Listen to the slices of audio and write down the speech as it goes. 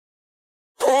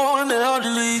an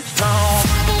elderly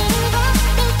town.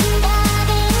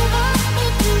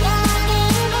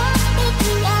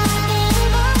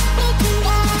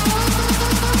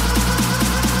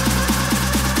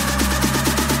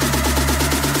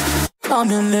 I'm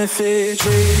in that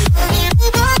Fiji.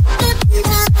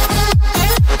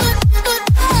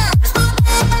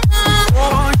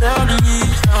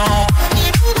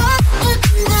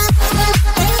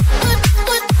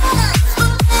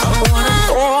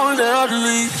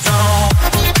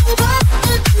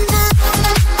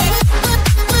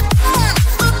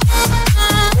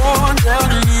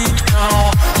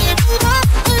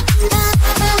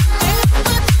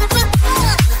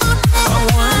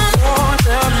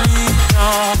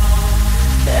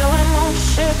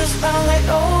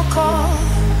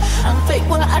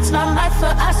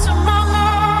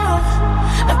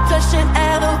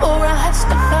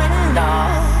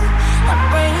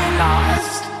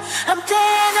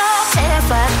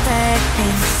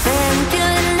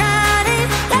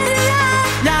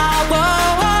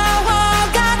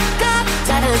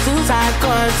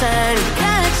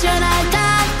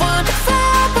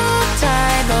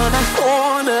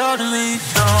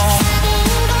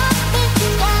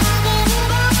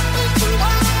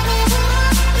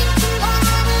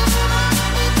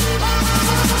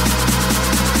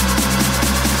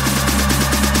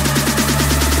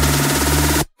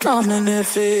 I'm in that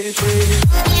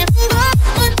Fiji.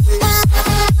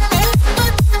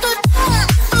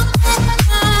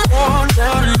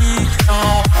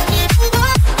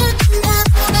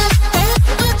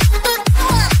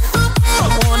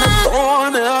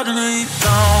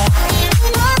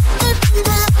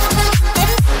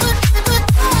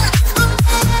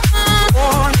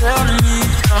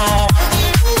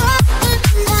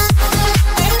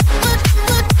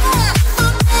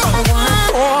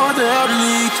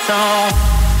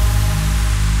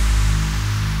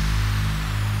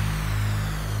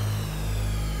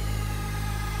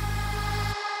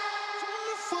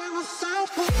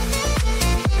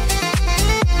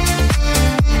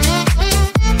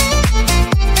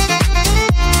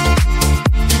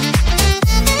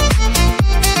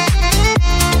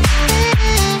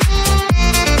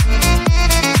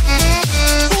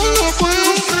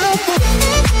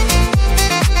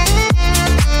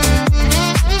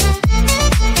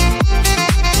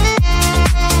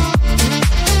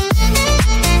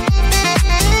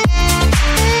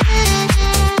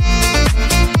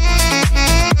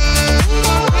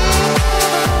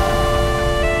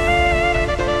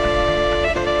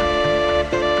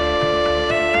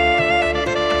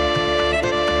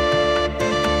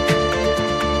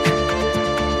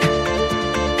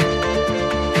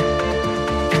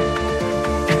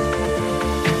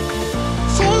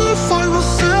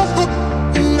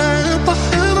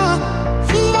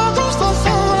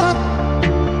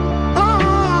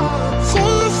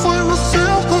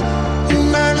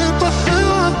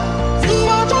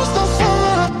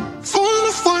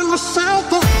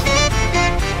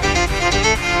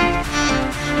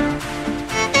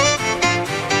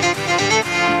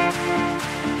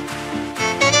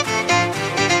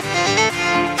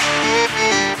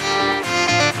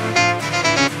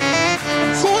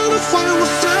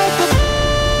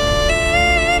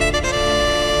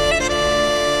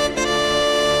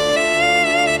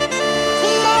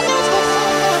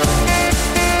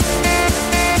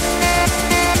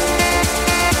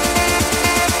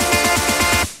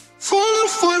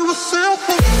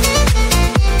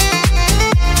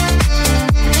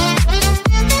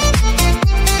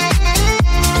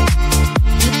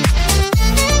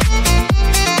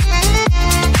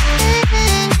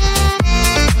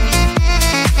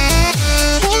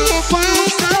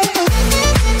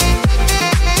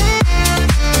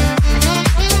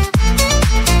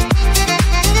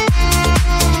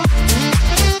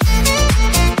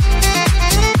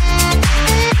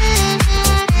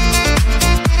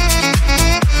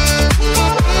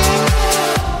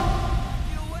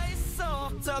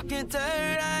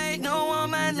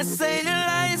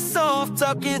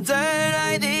 talking dirt.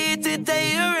 I need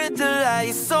today you're at the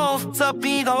light. Soft up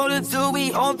in order to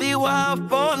be on the wild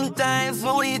fun times.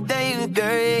 Only day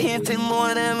girl hinting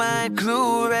more than my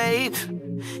crew rape.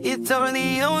 It's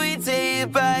only day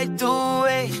by the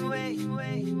way.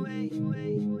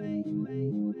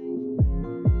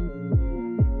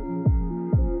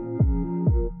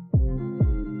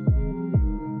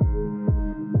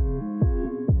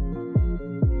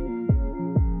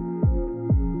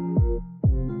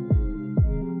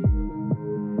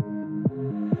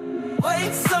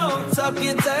 Wait, so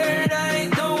talking dirt, I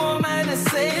ain't no woman to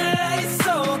say it like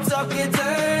so talking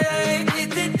dirt, I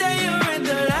ain't the day you're in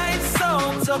the light,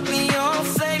 so talk me on,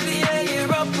 say me, yeah,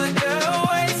 you're up a girl.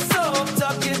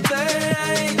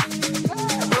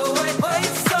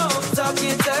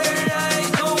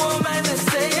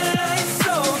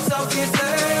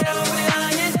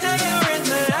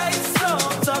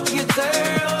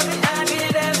 dirty. I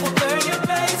get that will burn your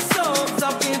face, so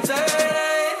talking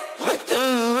dirty. What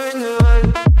the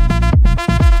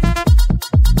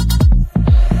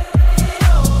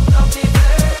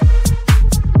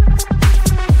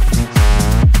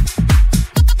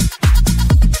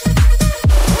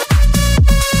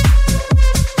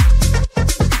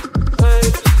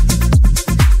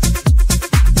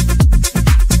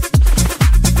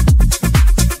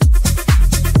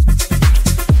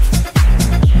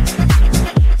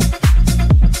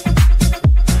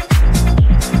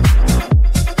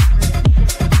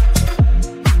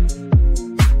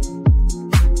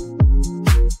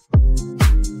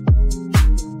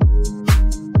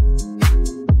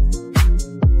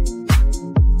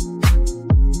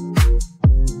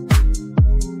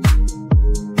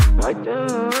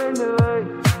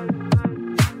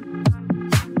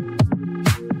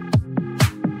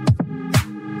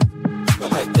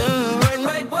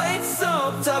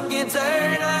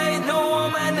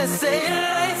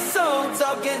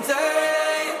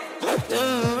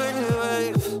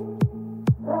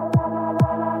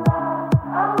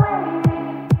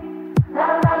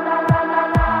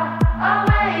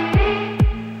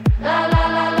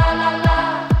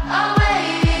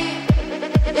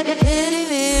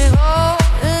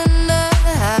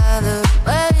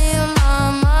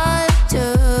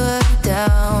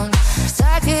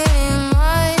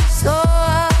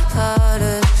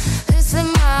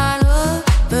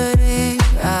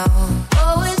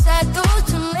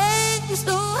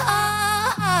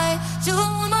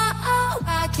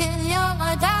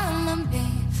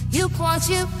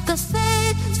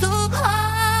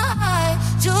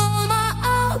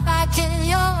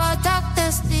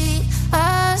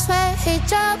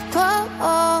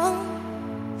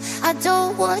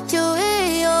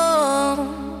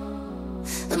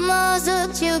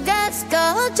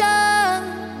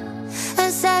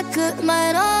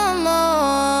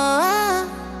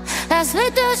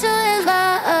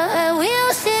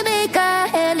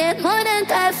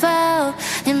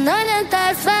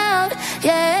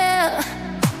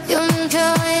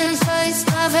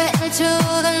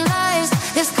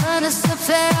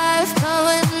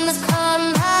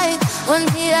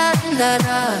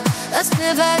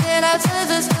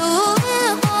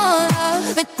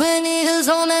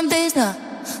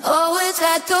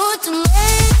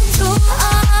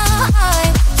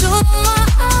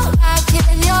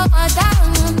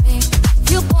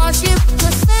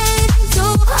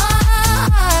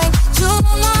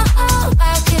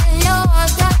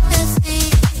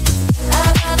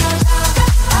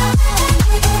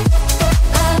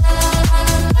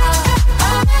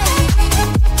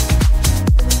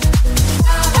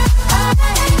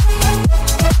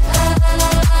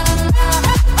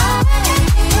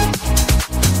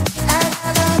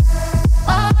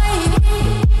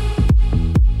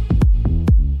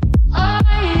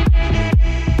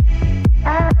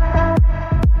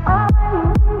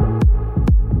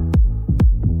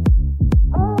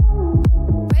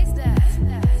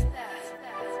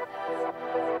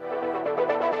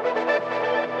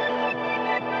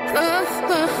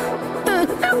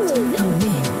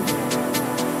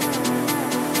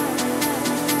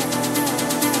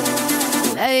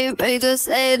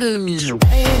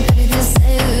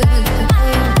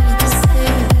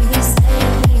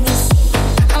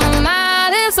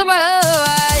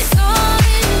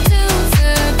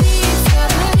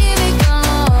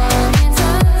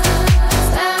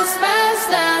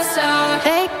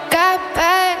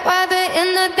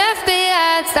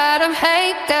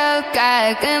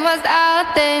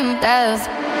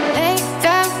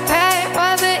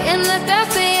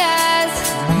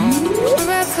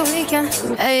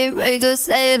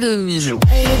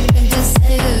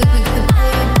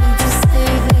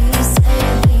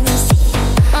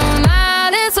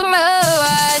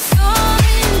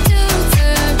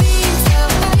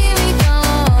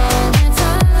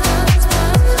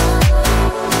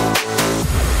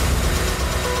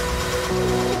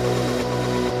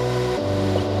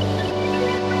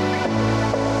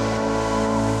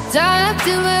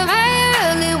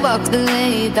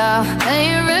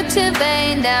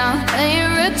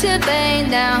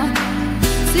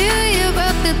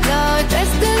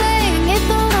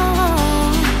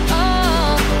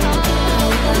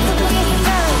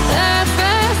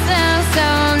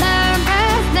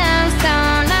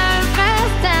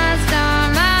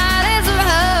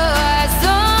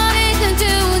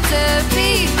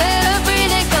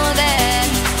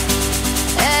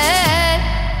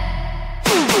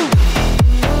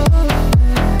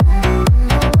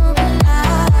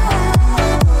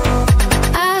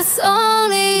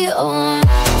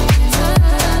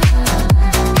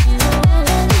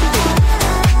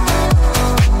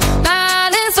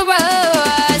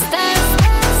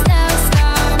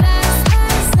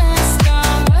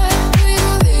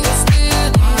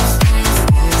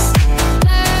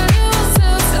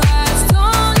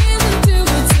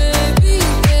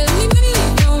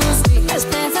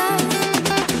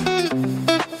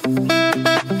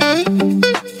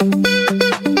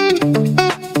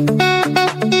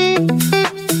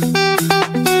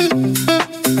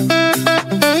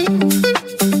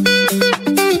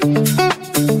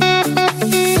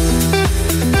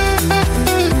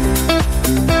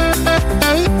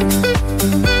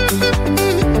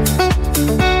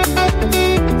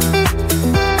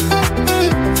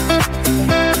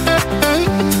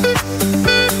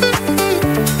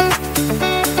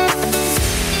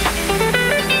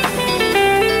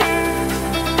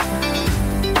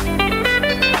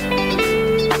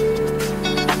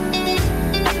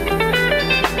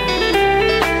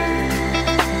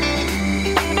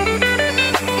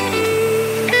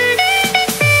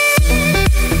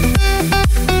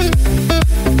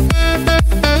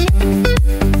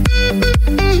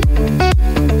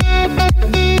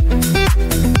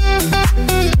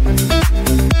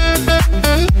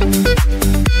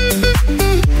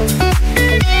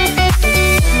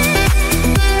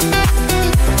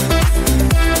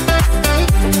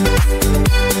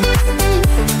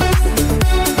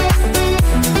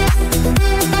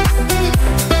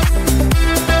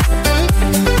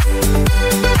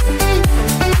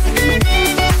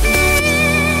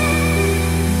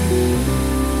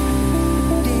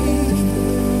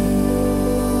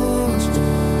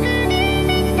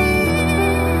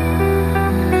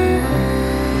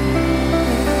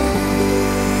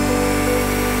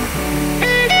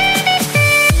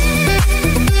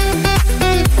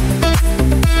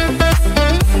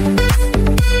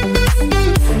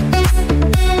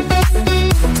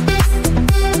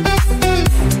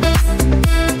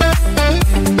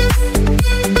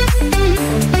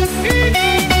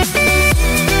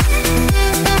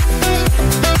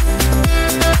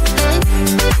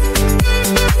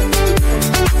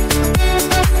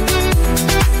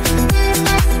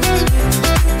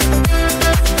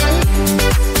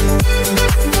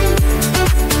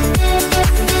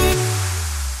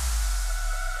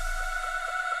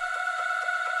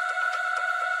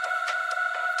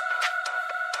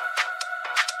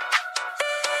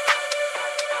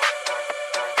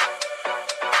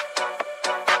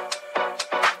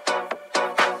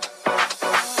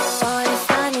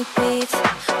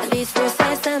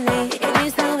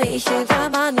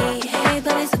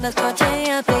that's what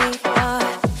JLB are.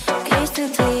 Case to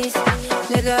tease,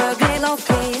 nigga, get low,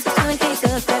 please. 20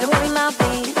 pieces, better with my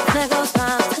beat. Nigga,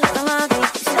 smile, to my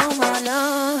beat. So I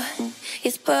know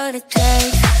it's what it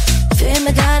takes. Feel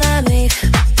me, gotta leave.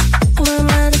 I'm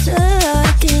around the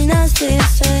dark, and I see your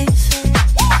face.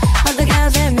 All the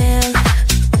guys that man,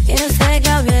 you know, say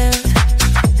I will.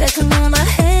 There's some on my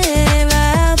head,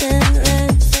 out and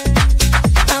lips.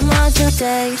 I'm on your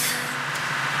days.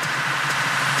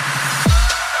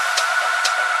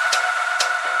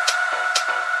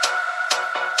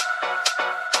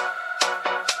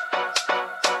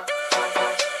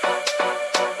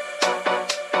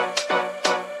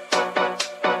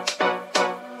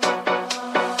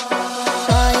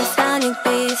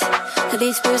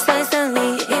 These precise on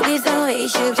me, it is the way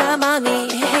you got about me.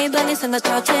 Hey, bunnies on the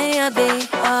top, JLB,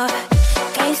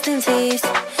 consistencies.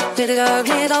 Little girl,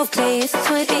 get off, please.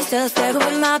 20 pieces, better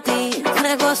with my beat. When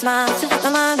I go smile, to the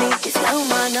mommy, it's no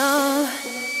man, no.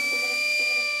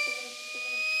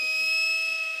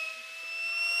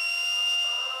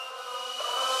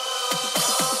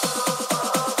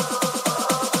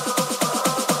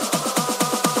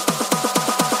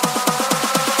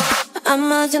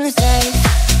 I'm out on the stage.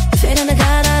 Feeling the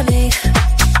God I be.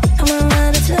 I'm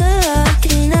around the dark,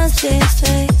 and I see his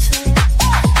face.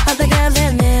 I think I've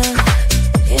been man.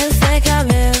 You think I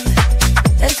will.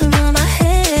 There's some on my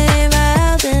head,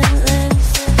 out and lips.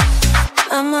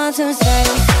 I'm out to say.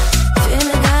 Feeling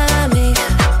the God I be.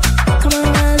 I'm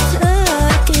around the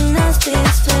dark, and I see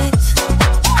his face.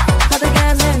 I think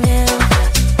I've been man.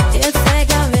 You think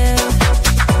I will.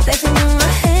 There's some on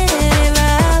my head,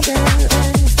 out and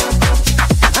lips.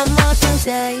 I'm out to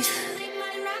say.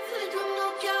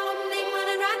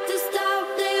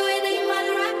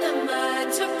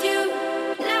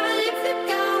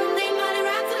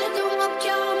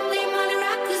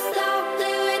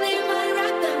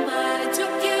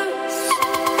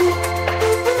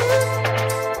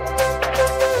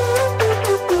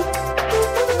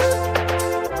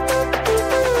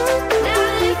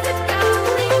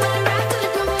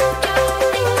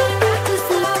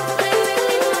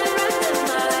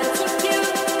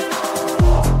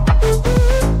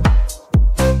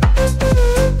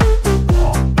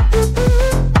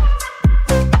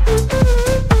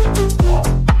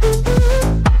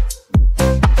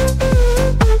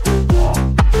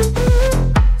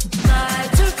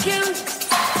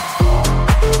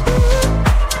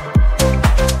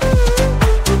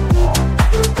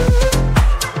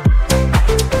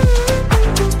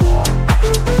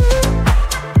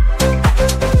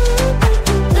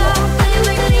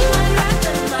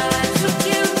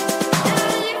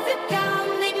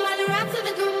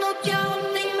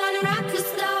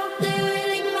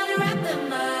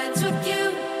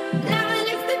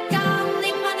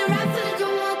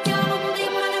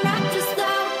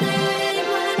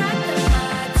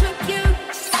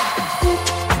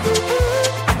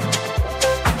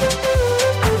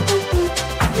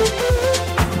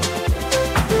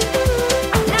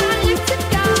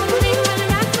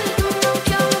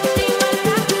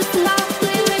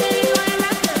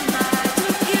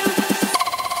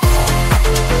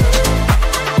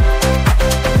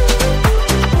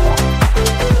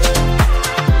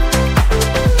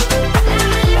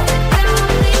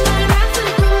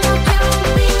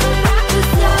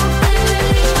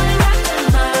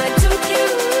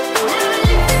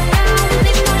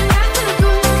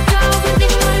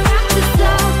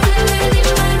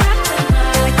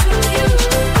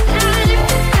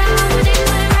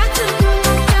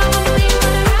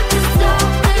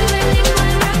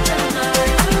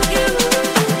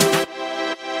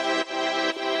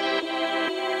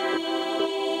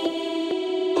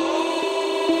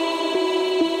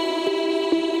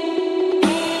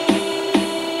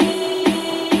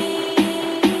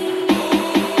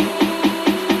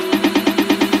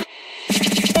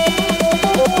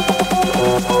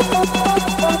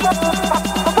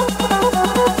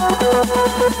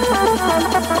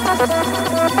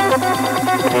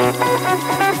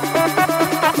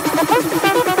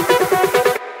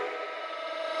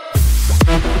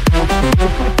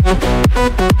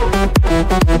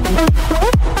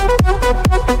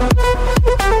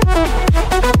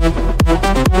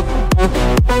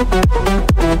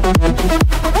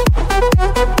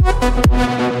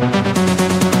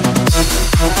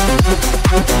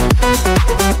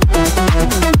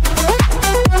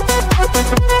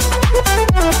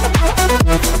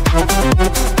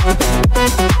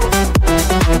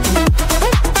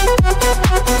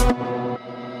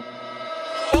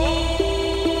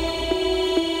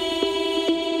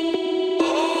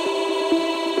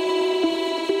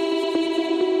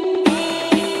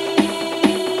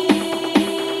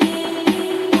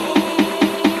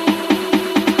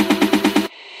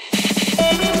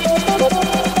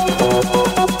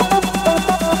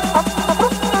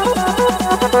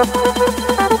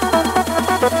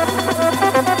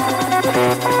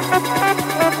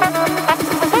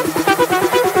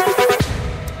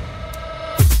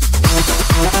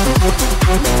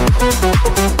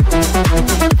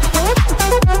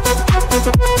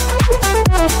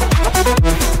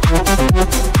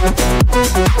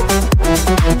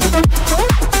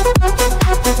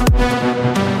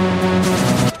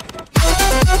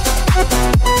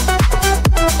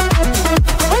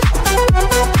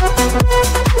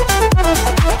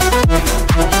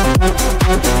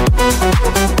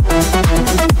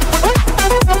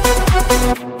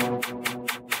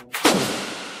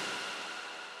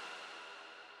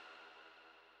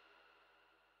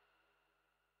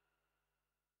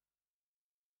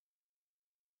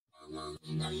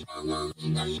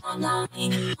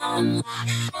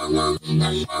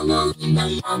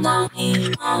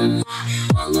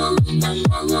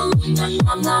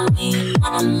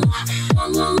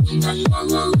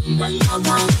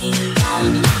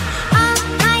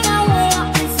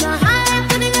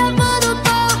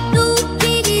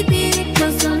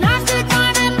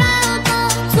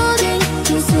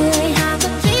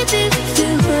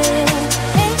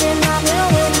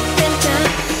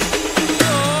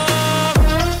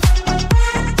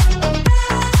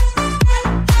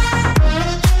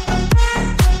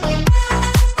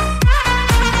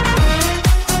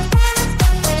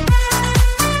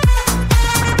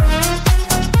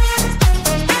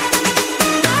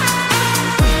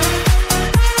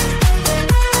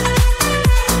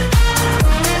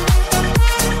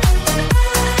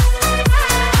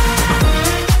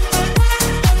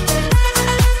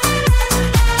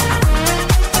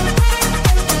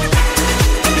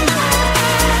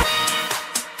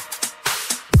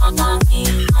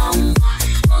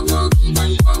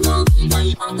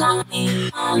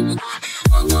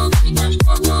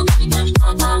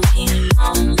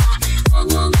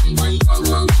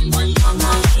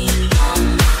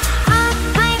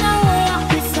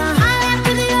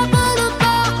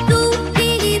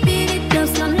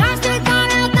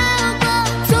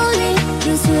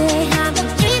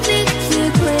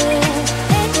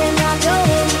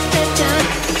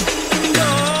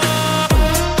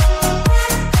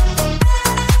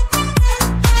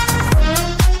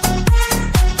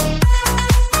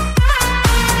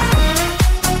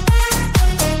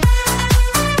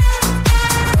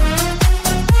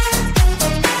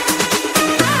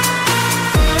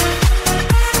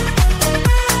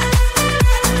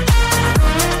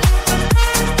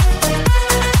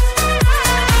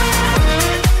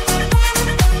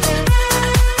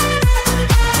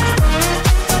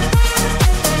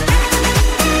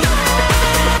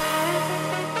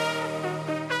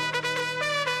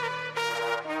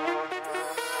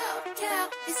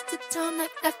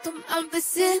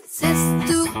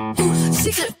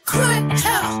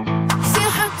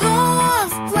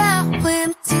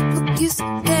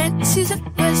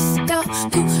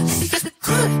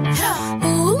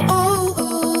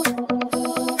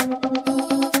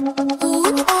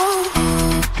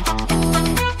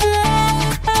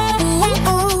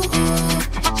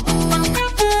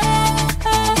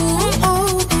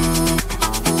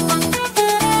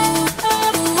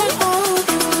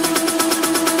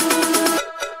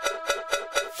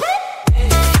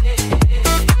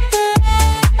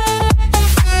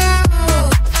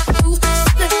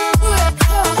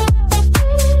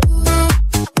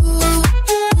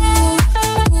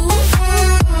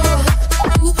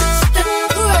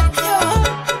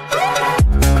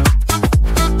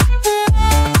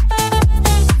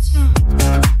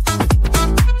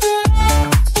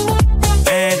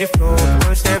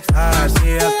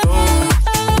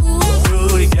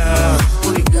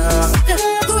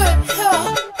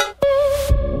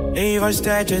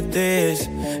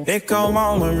 It come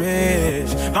on my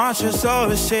wrist, conscious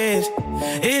overseas.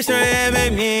 It's the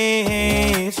heavy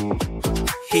means.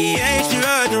 He ain't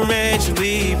sure the rich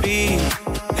we be.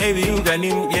 Baby, you got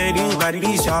new, yeah, you body,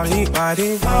 these y'all, he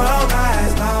body. All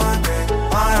guys, on baby,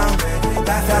 on baby,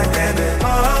 that's that baby.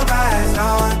 All guys,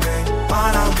 on baby,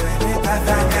 on baby, that's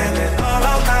that baby.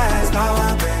 All guys,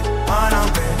 on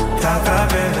baby, that's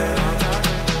that baby.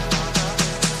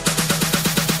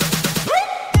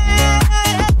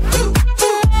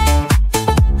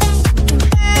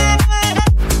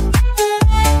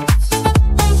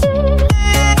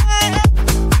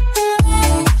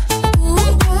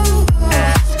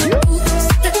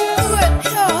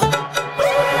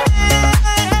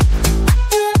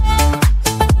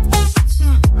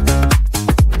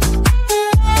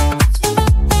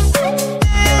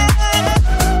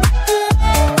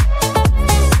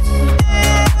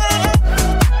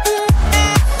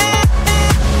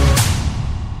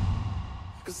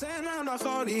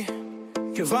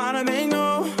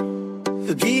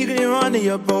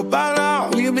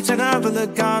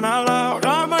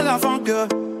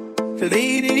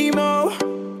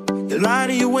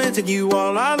 You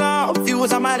all I love, you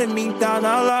was I might have me down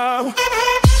I love.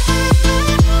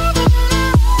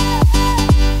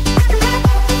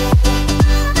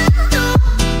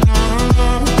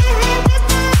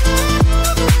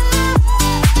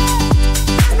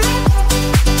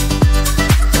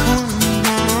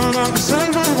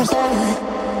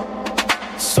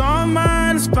 Some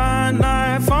minds find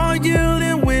life for you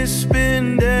and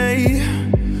whispering day.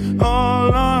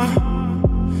 All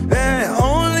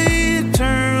only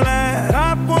turn light.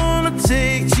 I wanna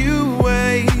take you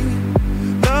away.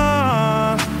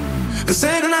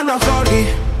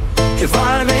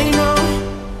 vibe ain't no,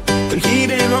 then keep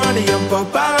it running your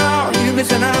pop. You've been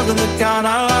sent out on the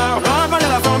counter. Run by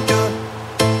la frontier,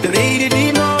 the lady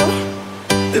didn't know.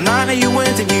 The night that you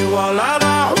went and you all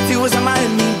out. You was a man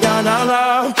me down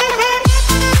out.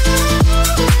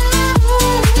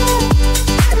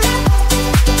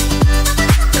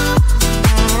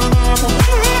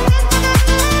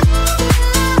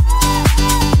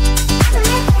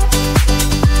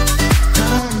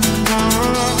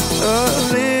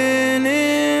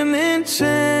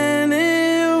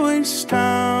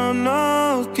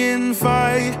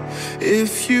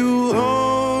 If you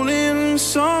owning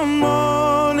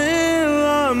someone in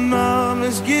la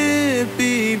mames get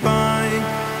behind.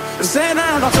 Say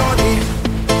that I'm sorry,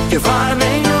 if I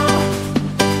may know,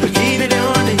 but keep it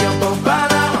under your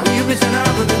profile. You've been sent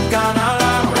out with the gun out.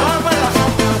 Run by la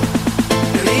frontier,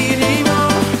 the lady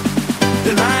more.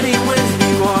 The night he wins,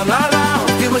 you all out.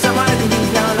 It was a mighty thing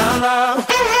down out.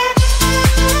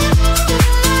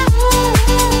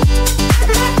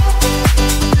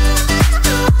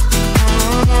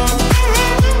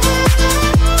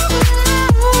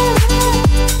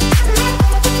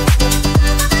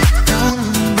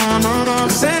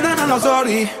 I'm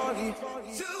sorry.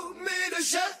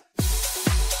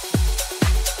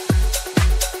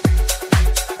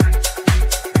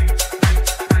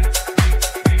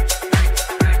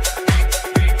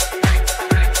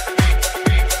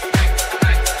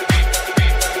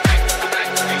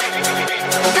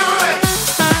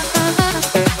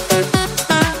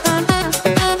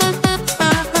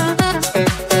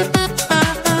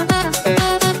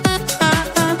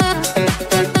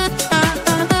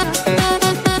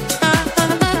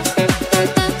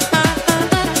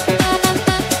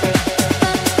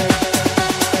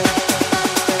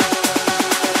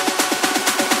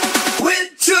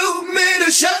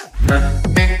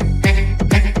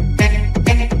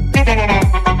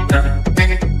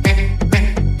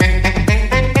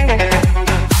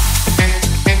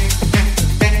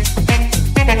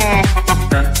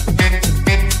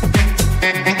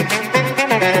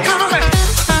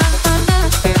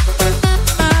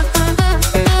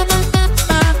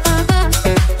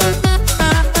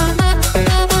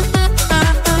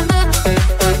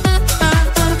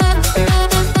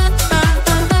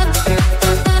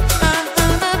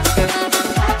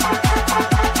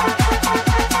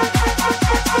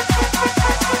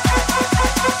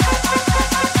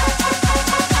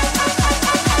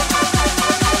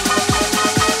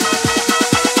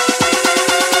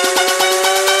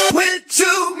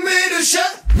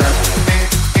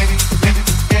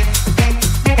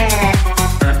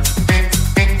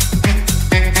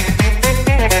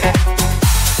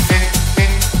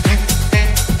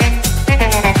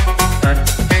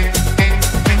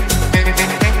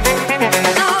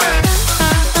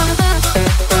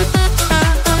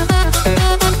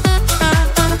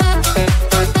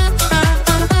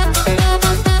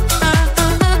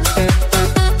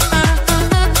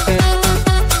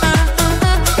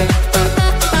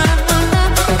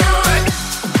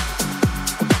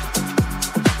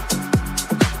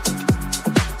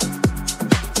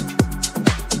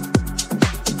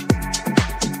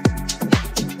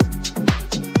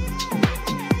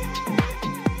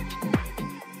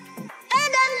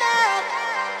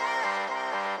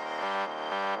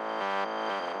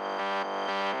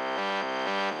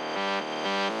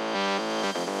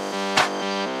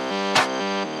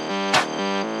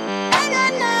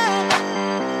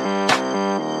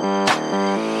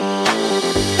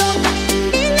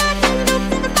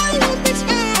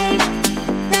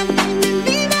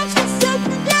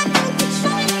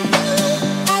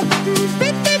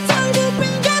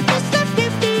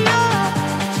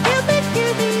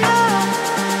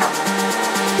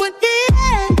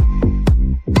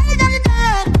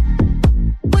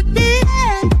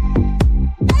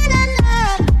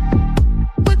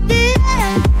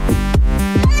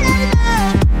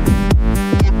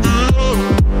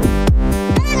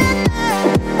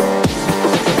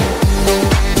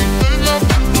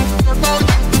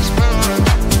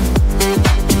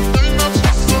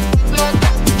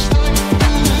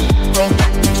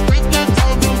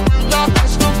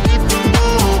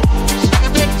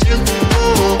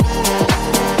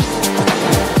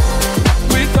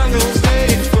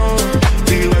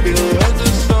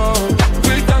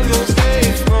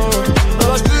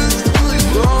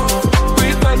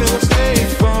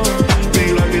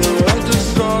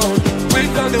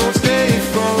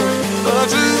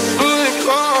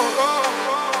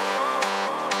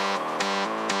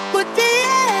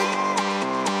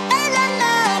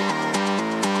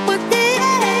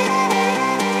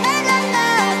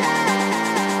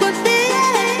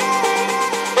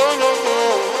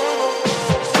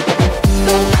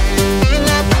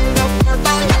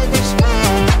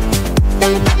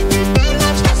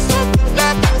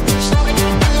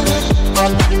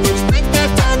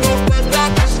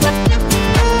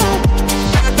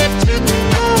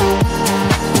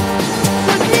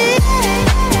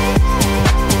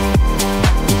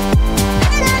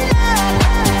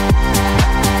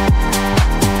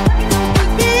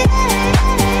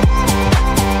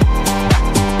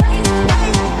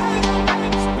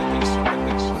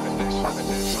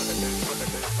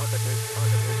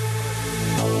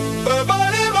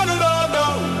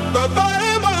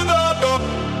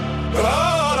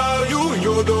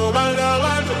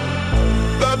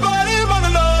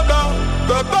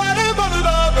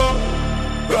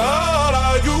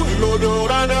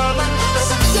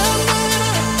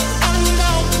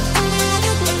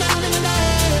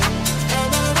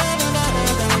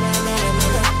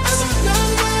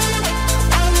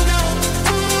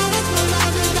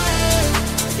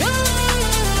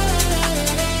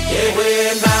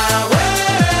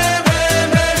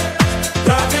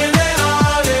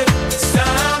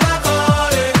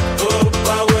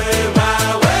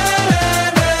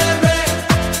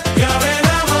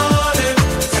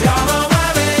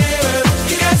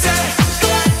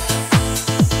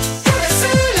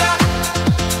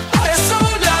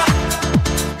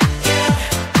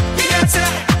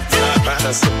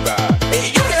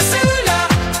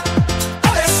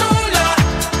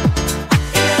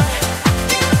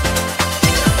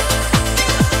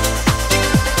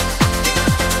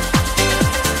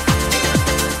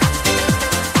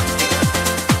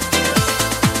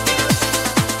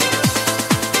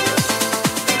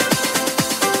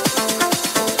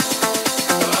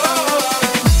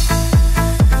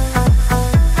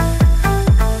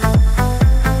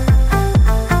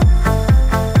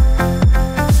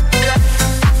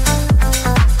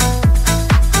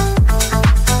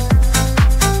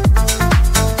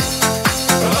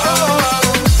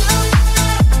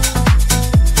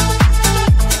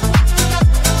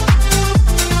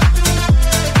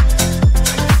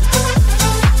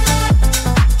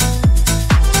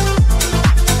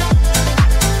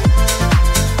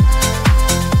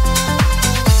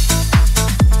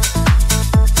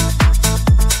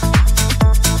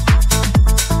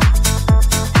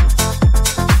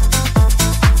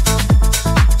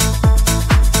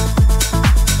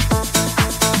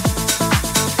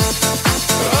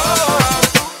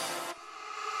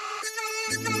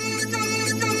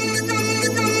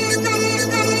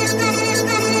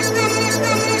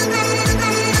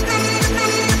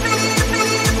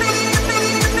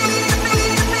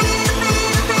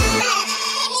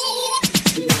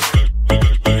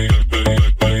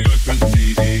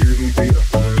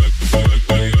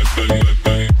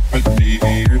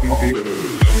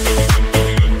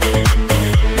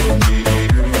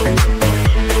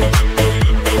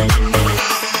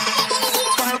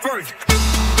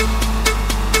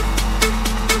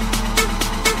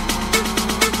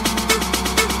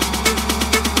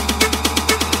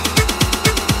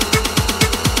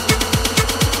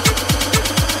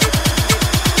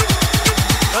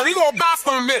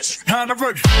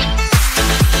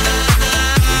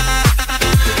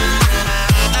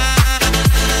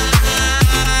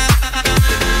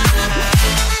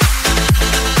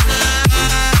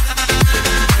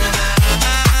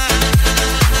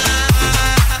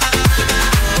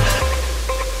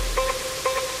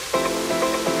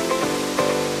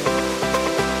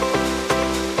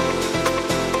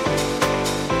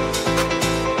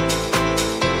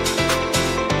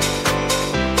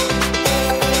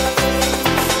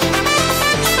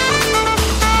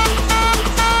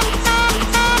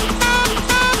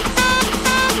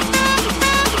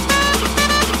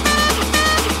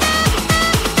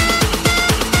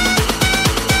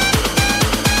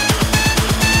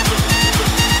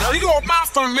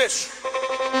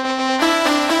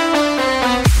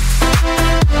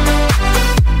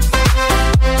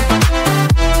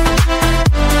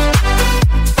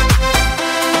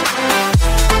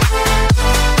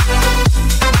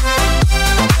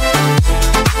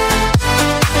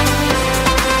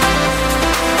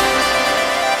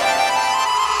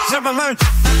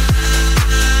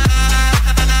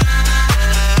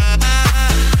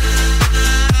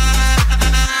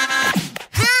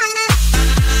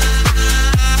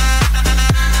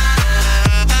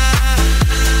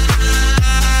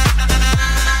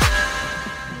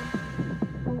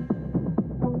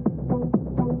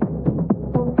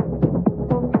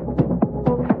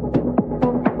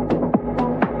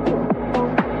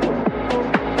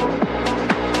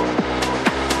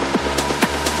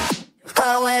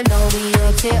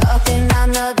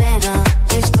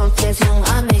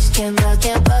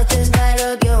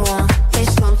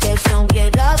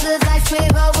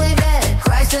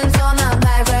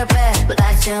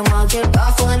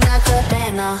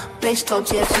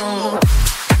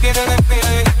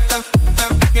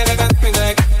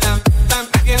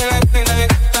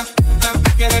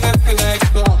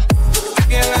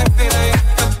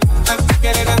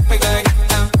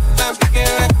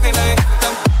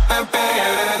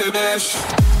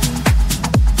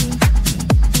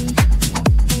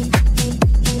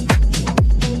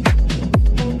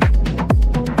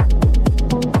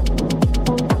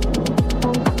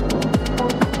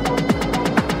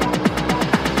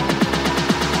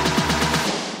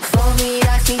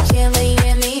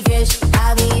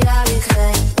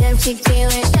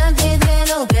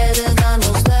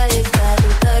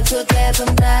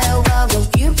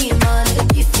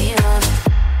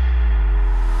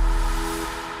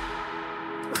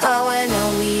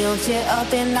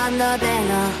 긴 남자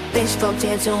되나 빅스폭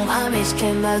집중 I'm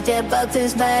risking my debt but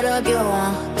this better go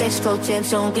on 빅스폭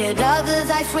집중 get up the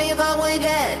ice free but we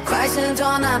get Christ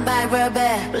on I'm back real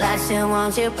bad Blasting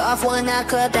one chip off when I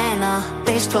cut 되나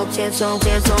빅스폭 집중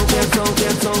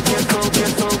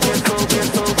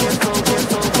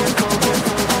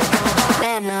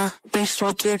되나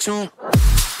빅스폭 집중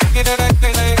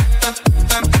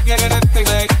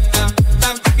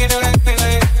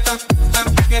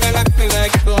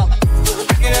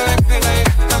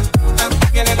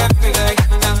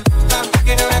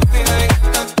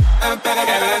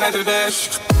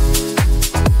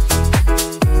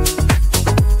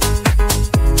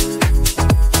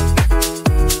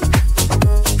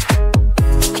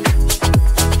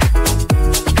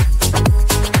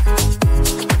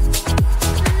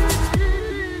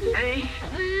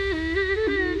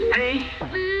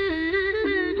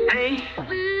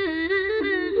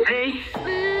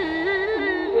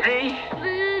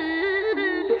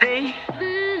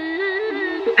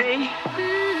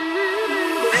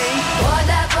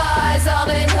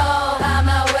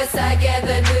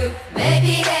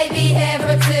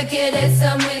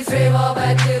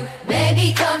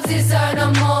Maybe comes to start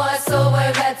no more, so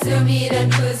we're back to meet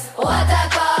and boost. What that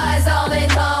boys all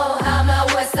in all, I'm a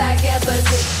West Side get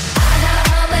busy. I know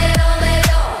hold it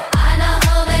all, I know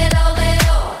hold it all,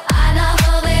 I know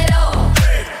hold it all,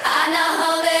 I know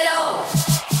hold it all.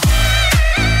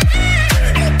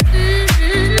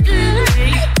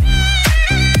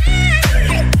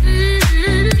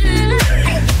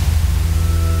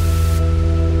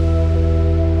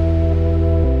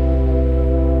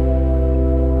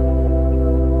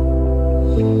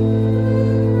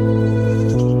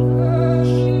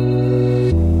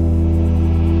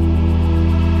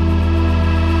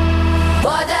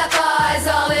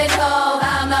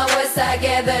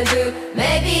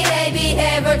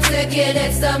 Get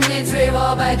it, some needs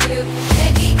revolve by you.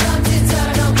 Maybe come to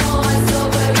turn no more, so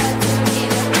we're back to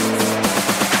meet and boost.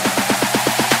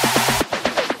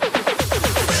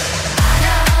 I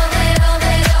know hold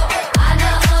it all, I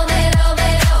know hold it all,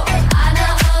 I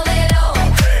know hold it all,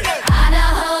 I know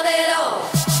hold it all.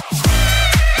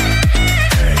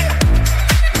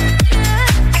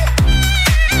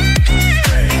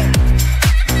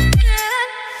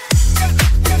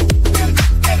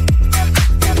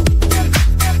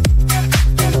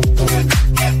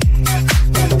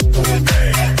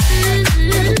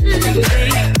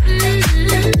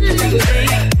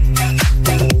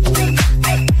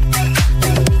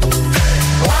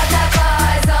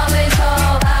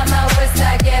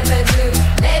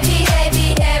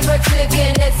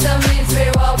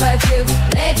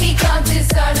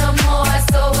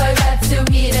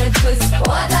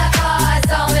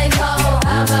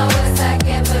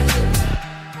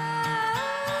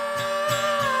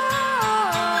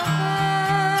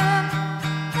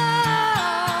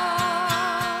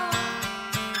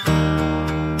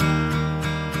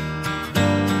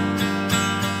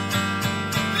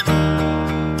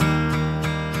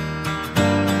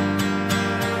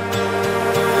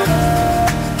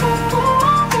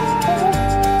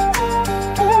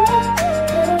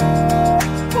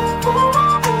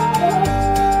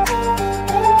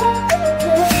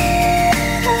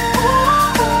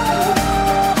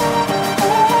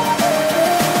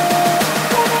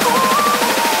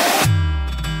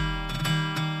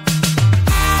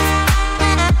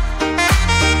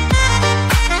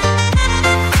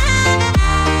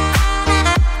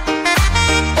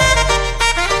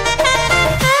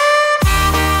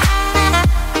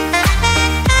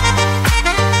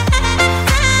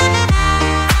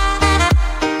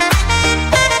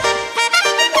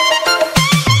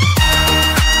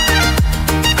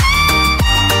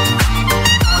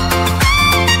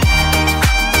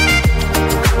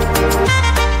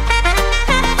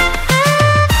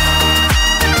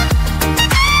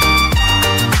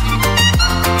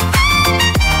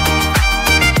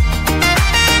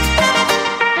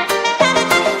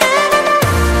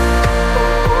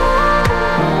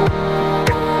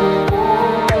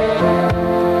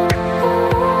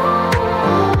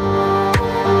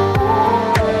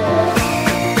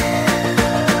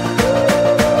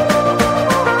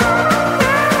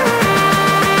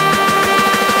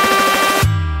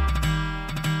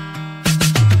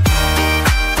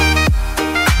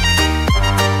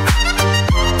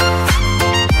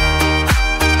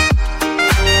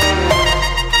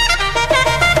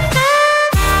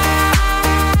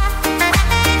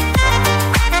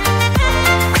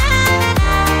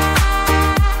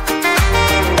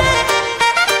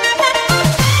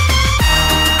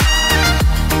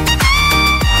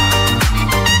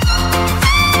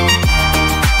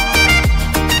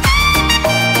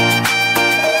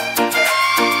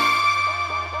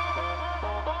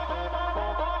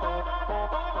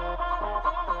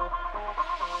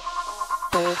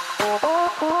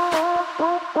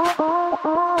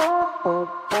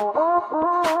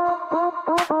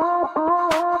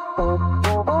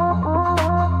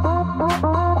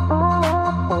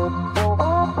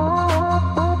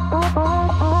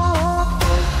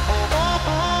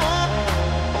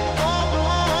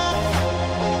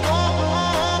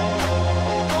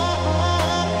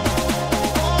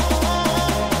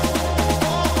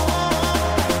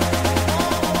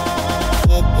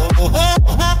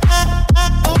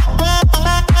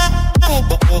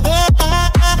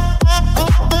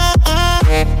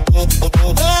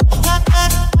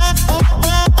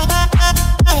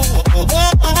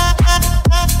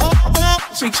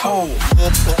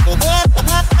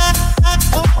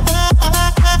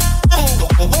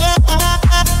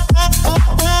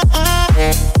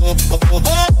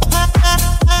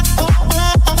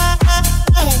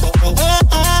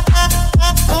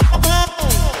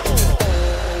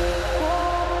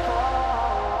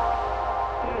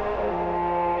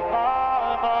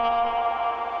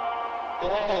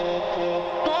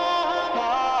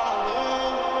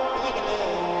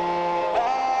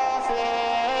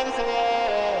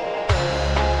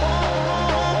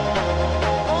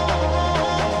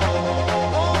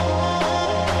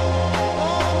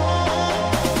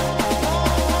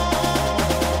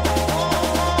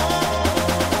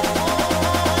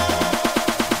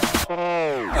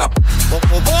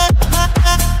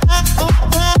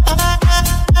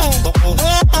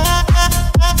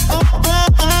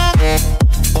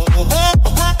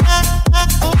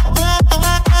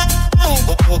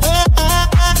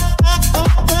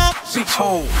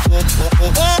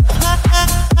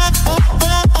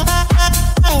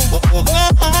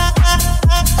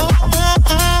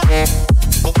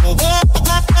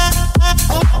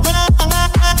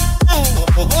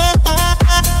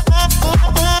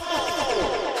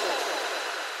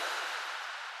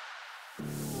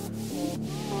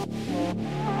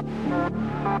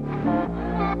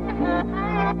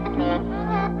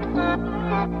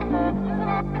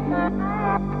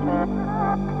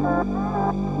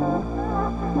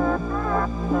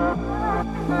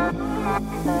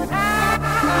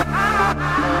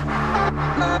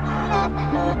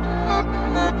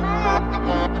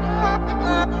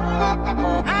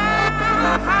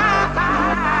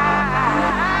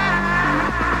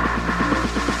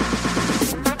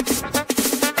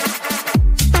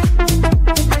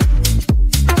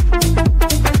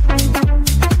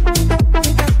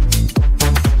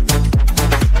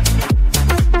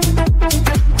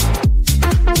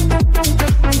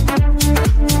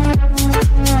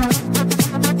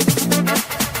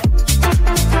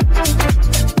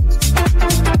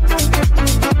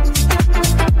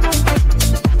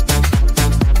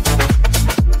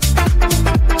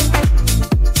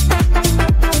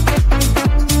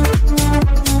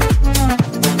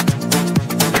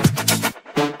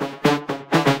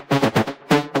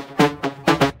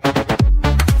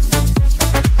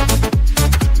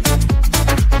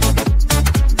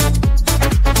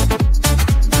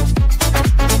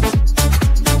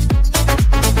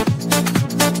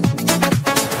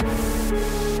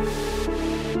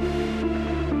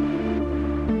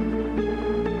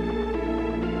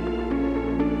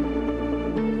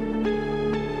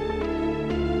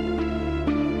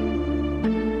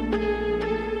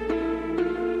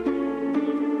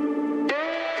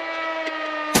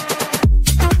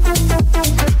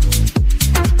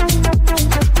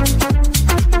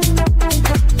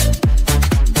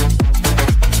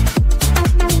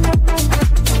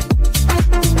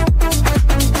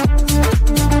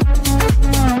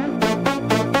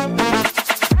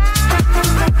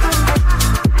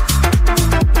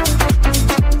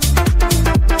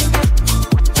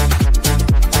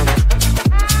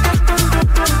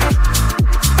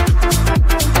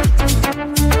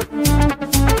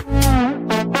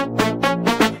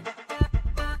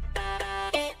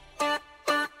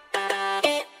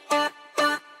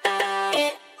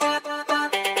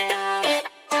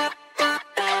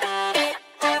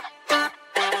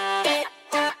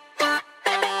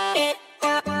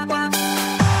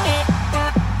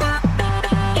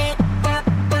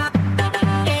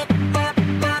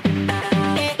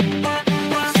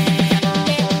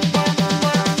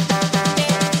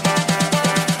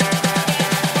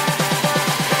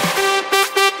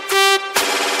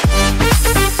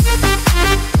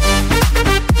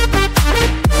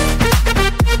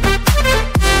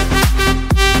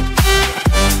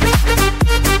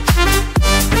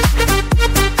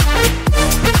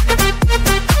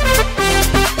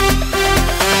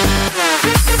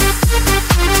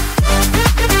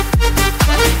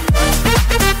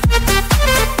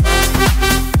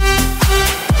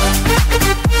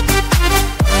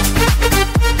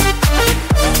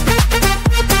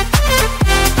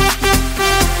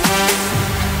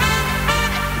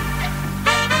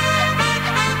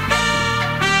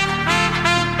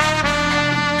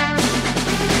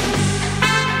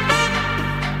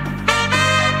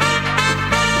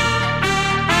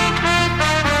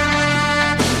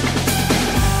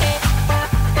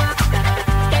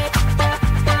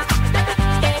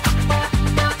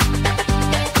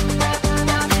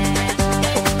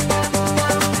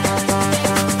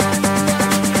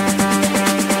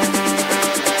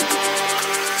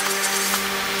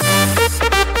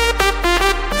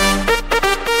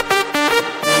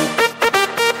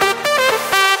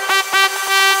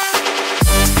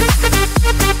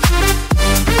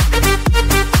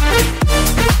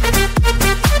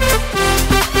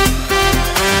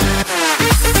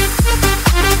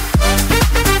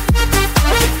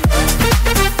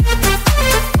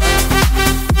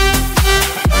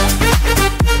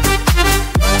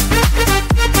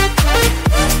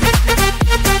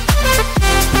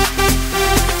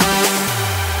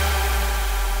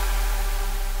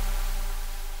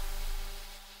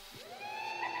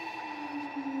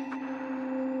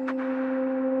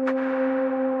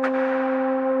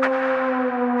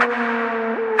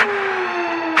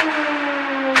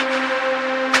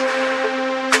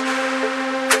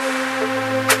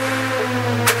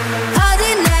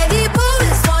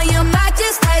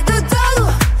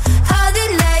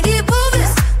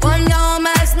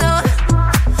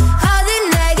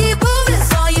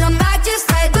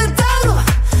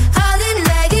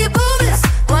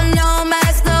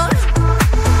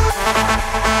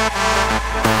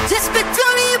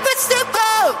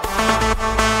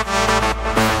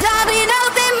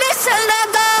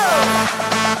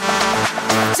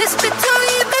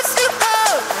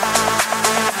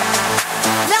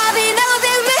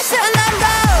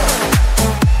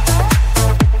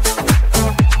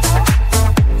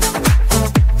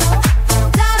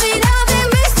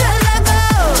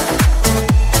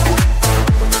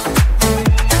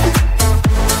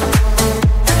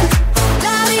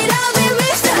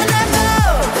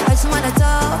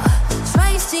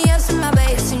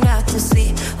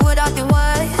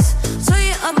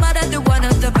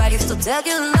 like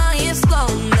you're lying slow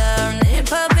down. It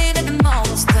probably the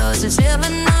monsters are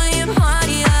chilling on your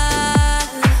body.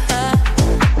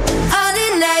 All the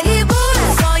negative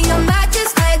bullets on your back,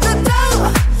 just take a toll.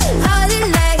 All the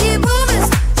negative bullets,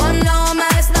 oh no,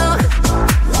 man, no.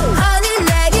 All the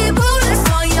negative bullets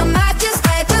on your back, just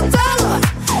take a toll.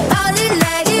 All the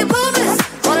negative bullets,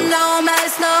 oh no, man,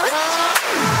 no.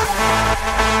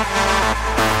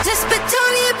 Just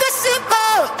between your best and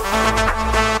bold.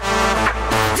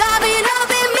 Driving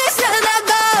up and missing the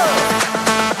goal.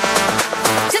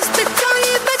 Just between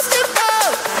your best and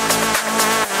bold.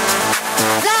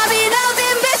 Driving up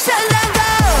and missing the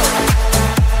goal.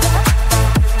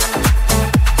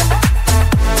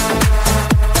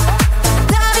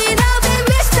 Driving up and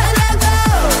missing the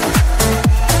goal.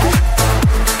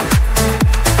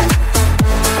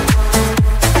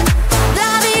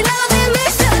 Driving up and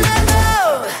missing the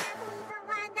goal.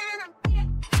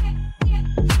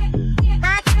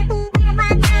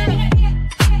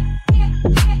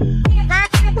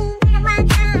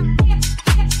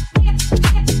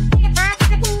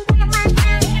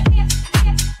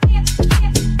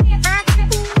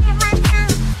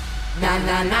 Na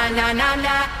na na na na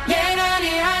na, yeah,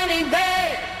 running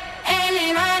day,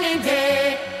 any running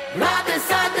day, rock the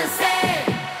sun to say.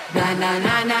 Na na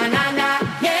na na na na,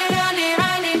 yeah,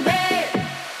 running day,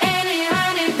 any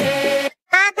running day.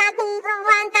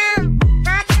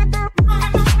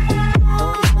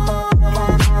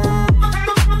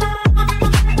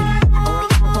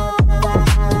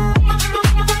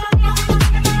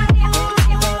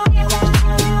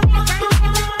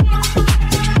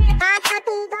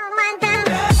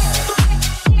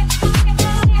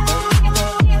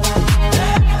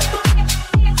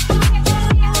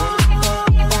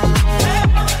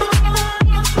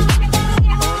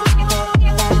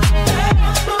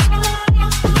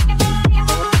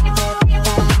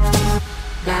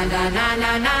 Na na na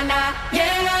na na na,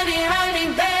 yeah,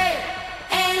 running day,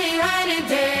 any running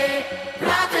day,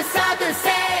 rock the sun to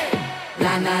say.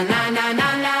 Na na na na na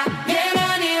na, yeah,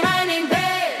 running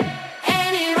day,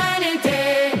 any running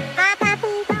day.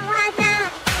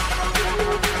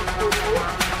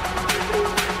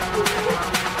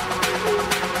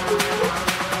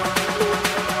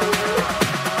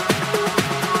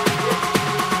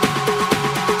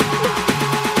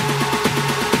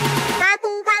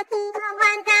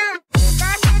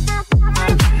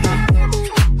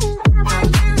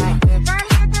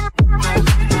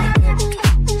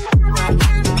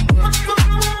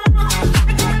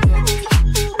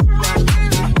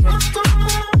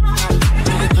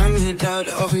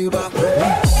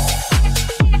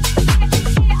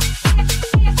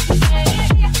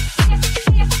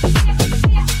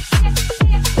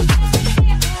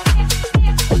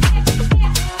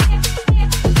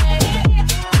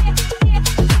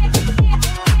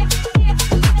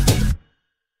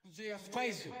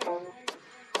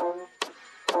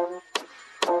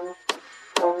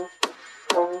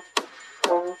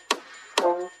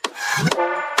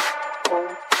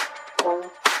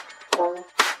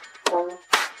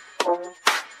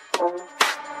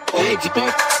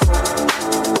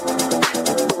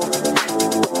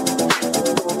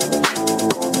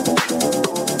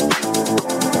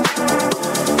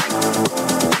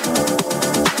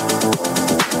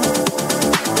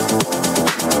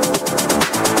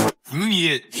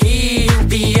 He'll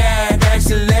be at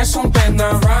acceleration, bend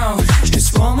around.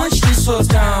 Just so much to slow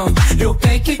down. You'll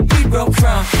make it be broke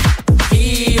from.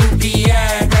 He'll be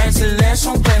at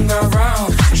acceleration, bend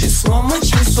around. Just so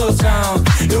much to slow down.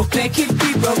 You'll make it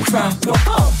be broke from.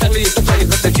 At least the play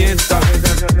with the kids start.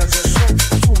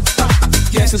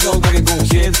 Yes, it's all gonna go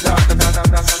kids start.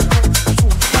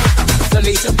 At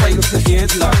least the play with the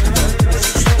kids start.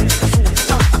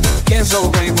 Yes, all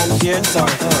gonna go kids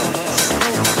start.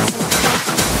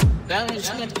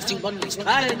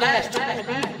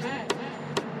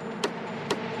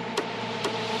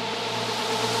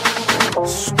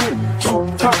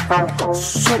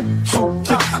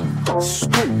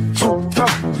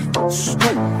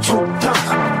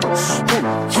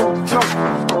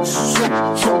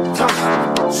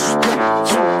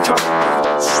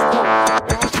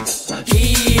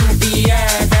 He'll be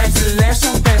at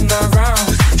acceleration, bend around.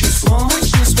 Just so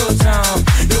much to slow down.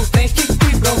 You'll make it be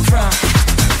broke from.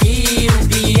 He'll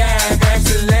be at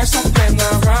acceleration, bend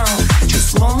around.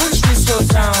 Just so much to slow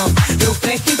down. You'll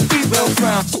make it be broke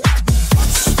from.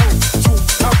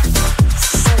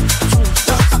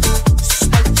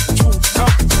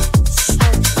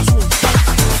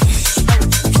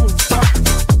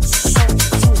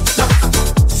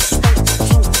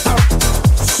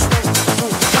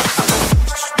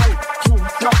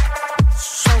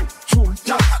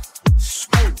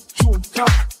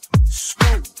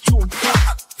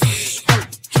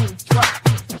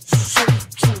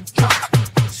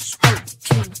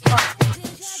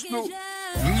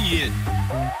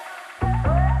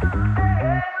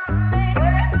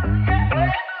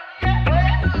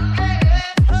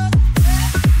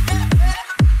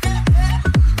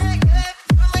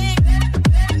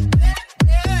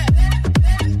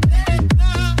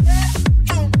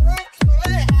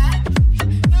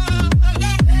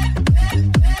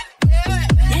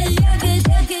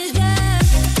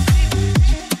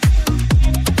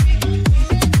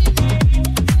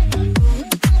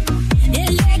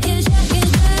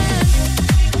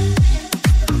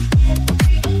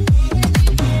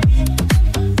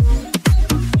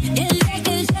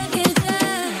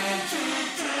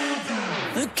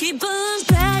 keep pulling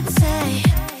back, say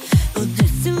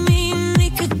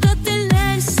어땠으면 그것들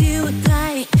날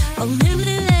씌웠다이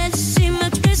오늘은 날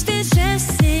심한 twist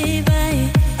stressy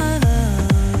babe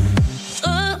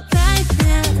Oh right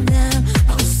now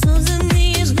all songs and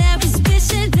needs that we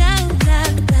special down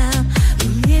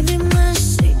maybe my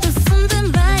shit from the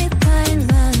right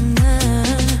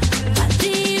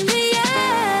아디미야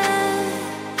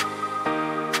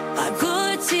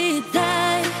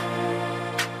아고치다이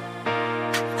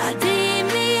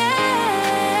아디미야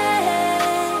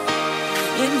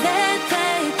in that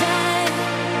day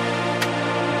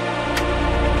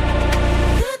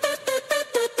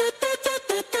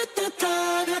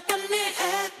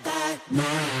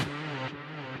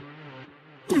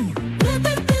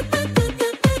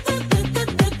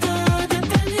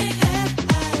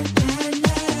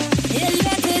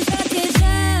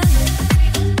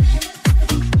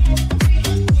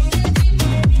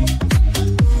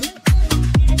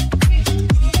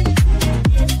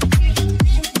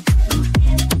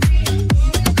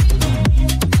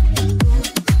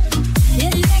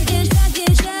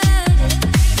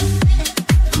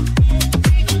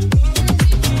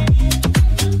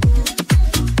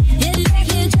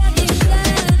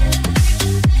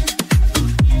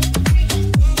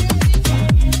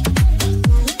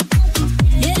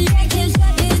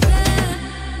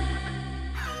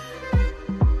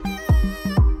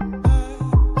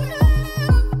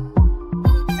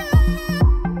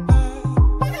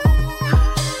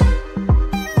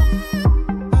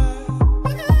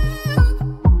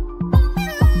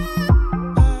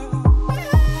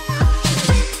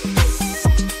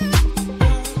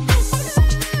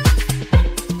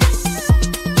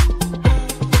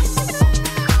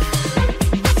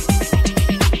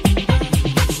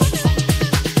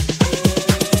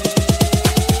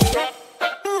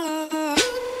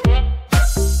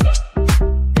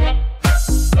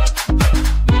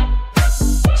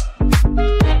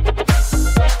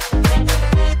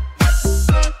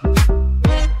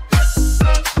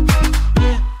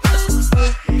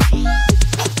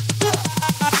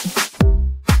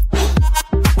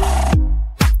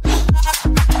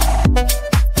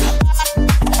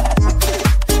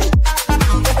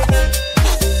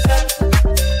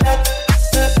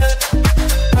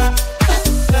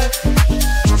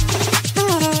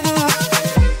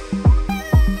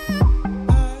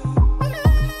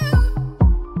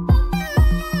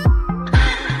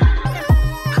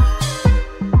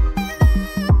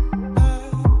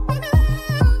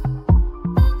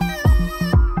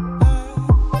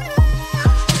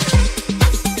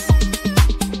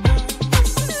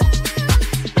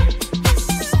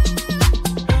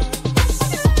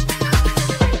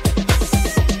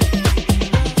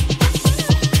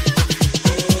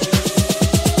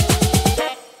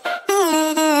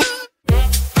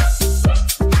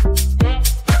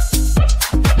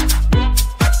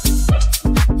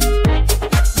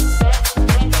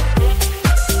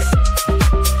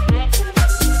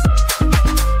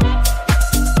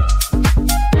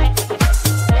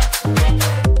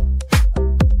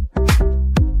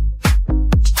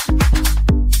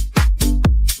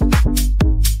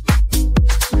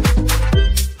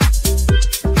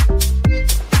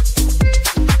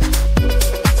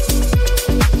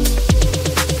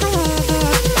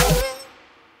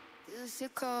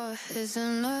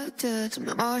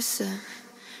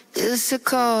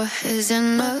Musical is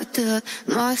en mode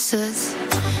masses.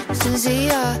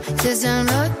 Sincere is en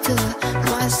mode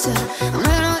masses. I'm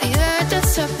not here to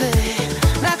separate.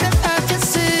 Like I can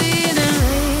see it and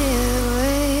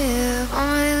live on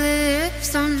my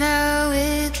lips. I'm now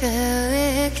with you.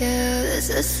 This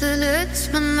is the lips,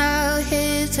 but now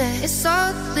his it. It's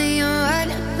only right,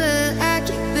 but I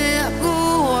keep it up.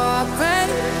 I pray,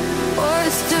 or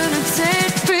it's to the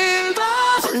same dream.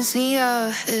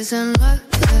 Sincere is en mode.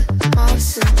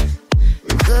 Awesome,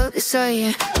 good to say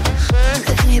it.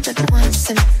 But once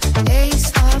and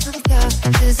ace off the cup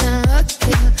isn't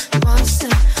lucky.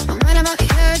 Awesome, I'm right about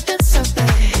here, that's a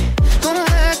bad. Gonna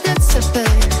work, that's a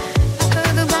bad.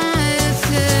 The one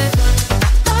with it.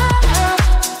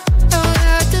 Don't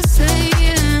have to say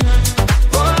it.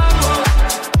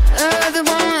 The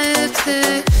one with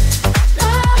it.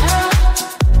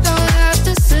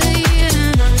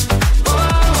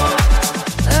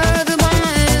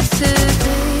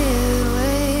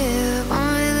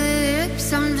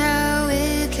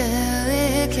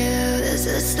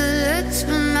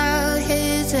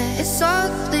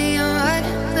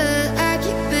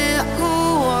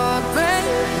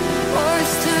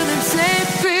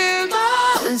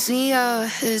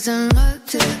 Isn't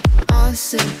much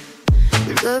awesome.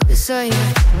 Look beside you,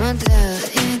 my dad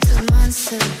into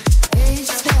monster.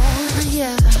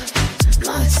 Yeah.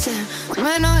 sen.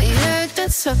 Men har i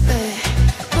ögat uppe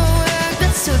och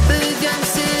ögat uppe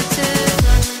ganska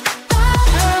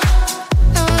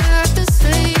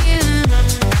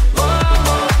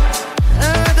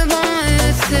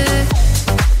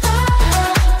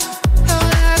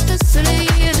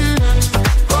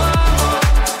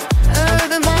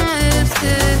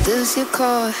This your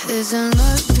call is in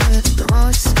love with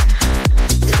Mars.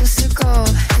 This your call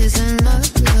is in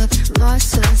love with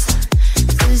Mars.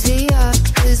 This your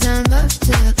is in love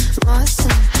with Mars.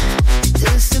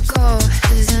 This your call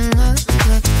is in love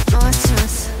with Mars.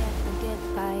 Get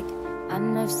back,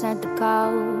 and I've sent the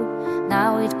call.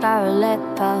 Now it's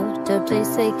Lipa to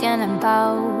please taken and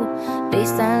bow.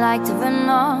 Please don't like to run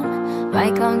on.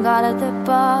 Right on God at the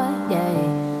bar, yeah.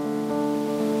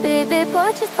 Baby,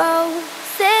 put your phone.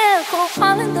 Go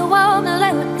all in the world and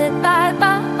let with it bye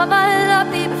bye. My body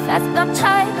love you, but fast I'm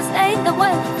trying to stay the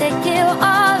way they kill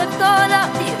all the gold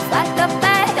up you. Like a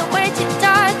bag and where you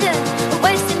charging.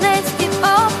 Wasting days, keep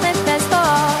open, that's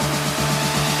all.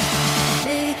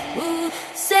 Big woo,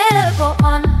 syllable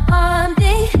on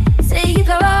me. Say you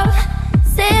go up.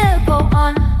 Syllable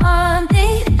on me.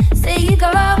 Say you go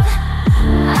up.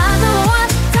 I know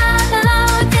one time and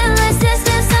I'll get less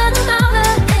distance on the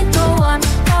mountain. They go on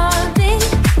me.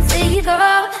 You go,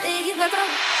 you go, go.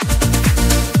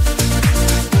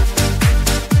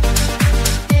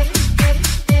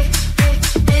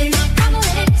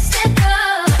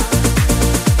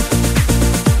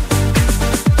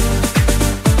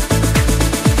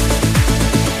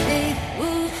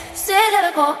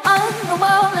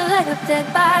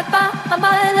 Bye, my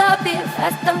mind up here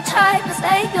fast. I'm trying to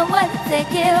say the way they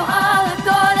kill all the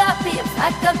gold up here.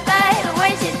 Like a bag, the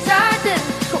way she charges,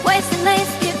 wasting days,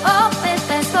 keep open,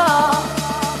 that's all.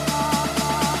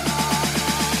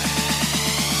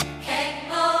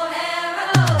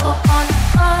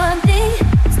 On me,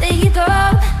 say you go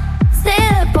up.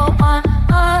 Syllable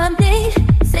on me,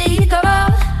 say you go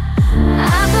up.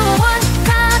 I'm the one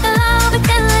time alone, but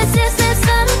then let's just say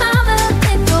some mama.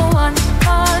 They go on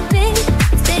me,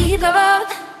 say you go up.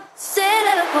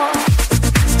 Syllable.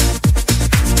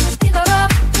 You go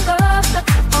up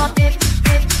on me,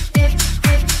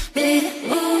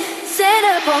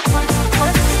 syllable on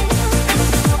me.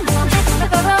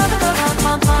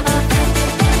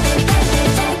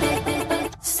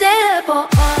 Syllable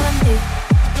on me.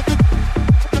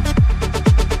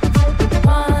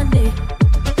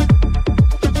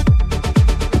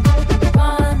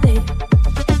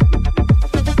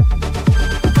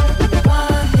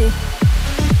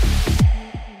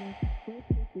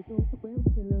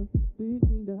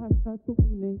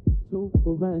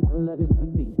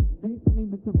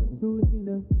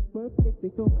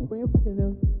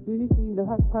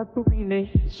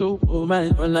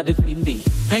 Superman, all of the indie.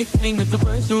 Painting with the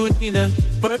first to the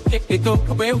perfect, they go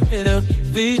away with her.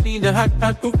 This need the hot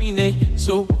coffee.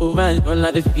 Superman, all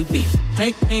of the indie.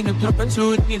 Painting with the first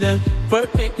to the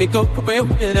perfect, they go away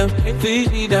with her.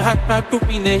 This need the hot coffee.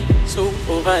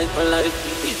 Superman, all of the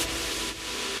indie.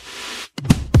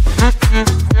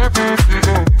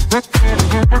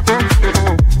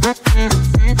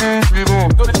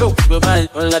 Go, Superman,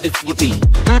 all of the indie.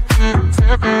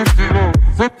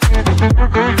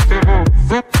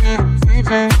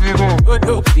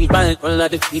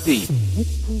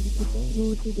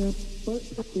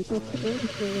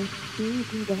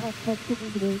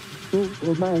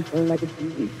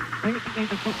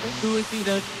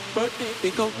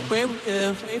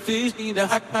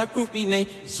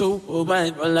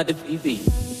 All of the TV.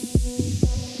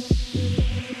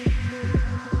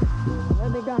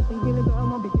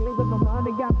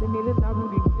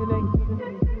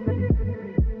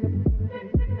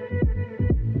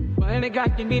 Finally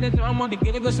got the meter, so I'm on the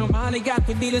get it, but somebody got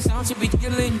the meter, sound should be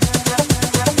killing.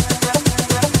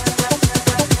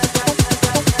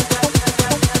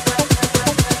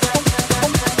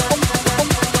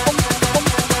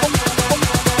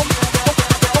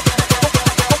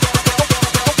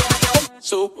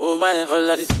 Superman, all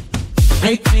of this.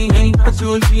 Painting ain't not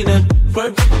to be the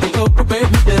perfect, they go prepare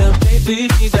with them. They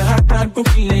need the hot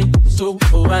coffee,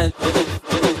 Superman, all of this.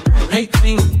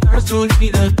 Painting not to be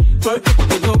the perfect,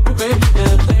 they go prepare with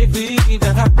them. They need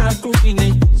the hot coffee,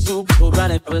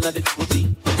 Superman, all of this.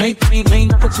 Painting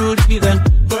ain't not to be the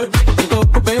perfect, they go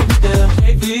prepare with them.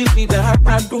 They need the hot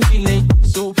coffee,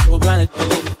 Superman,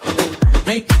 all of this.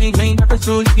 Painting ain't not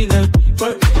to be the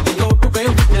perfect, they go prepare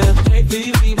with them.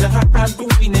 They need the hot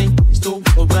coffee,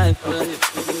 Superman, all of this.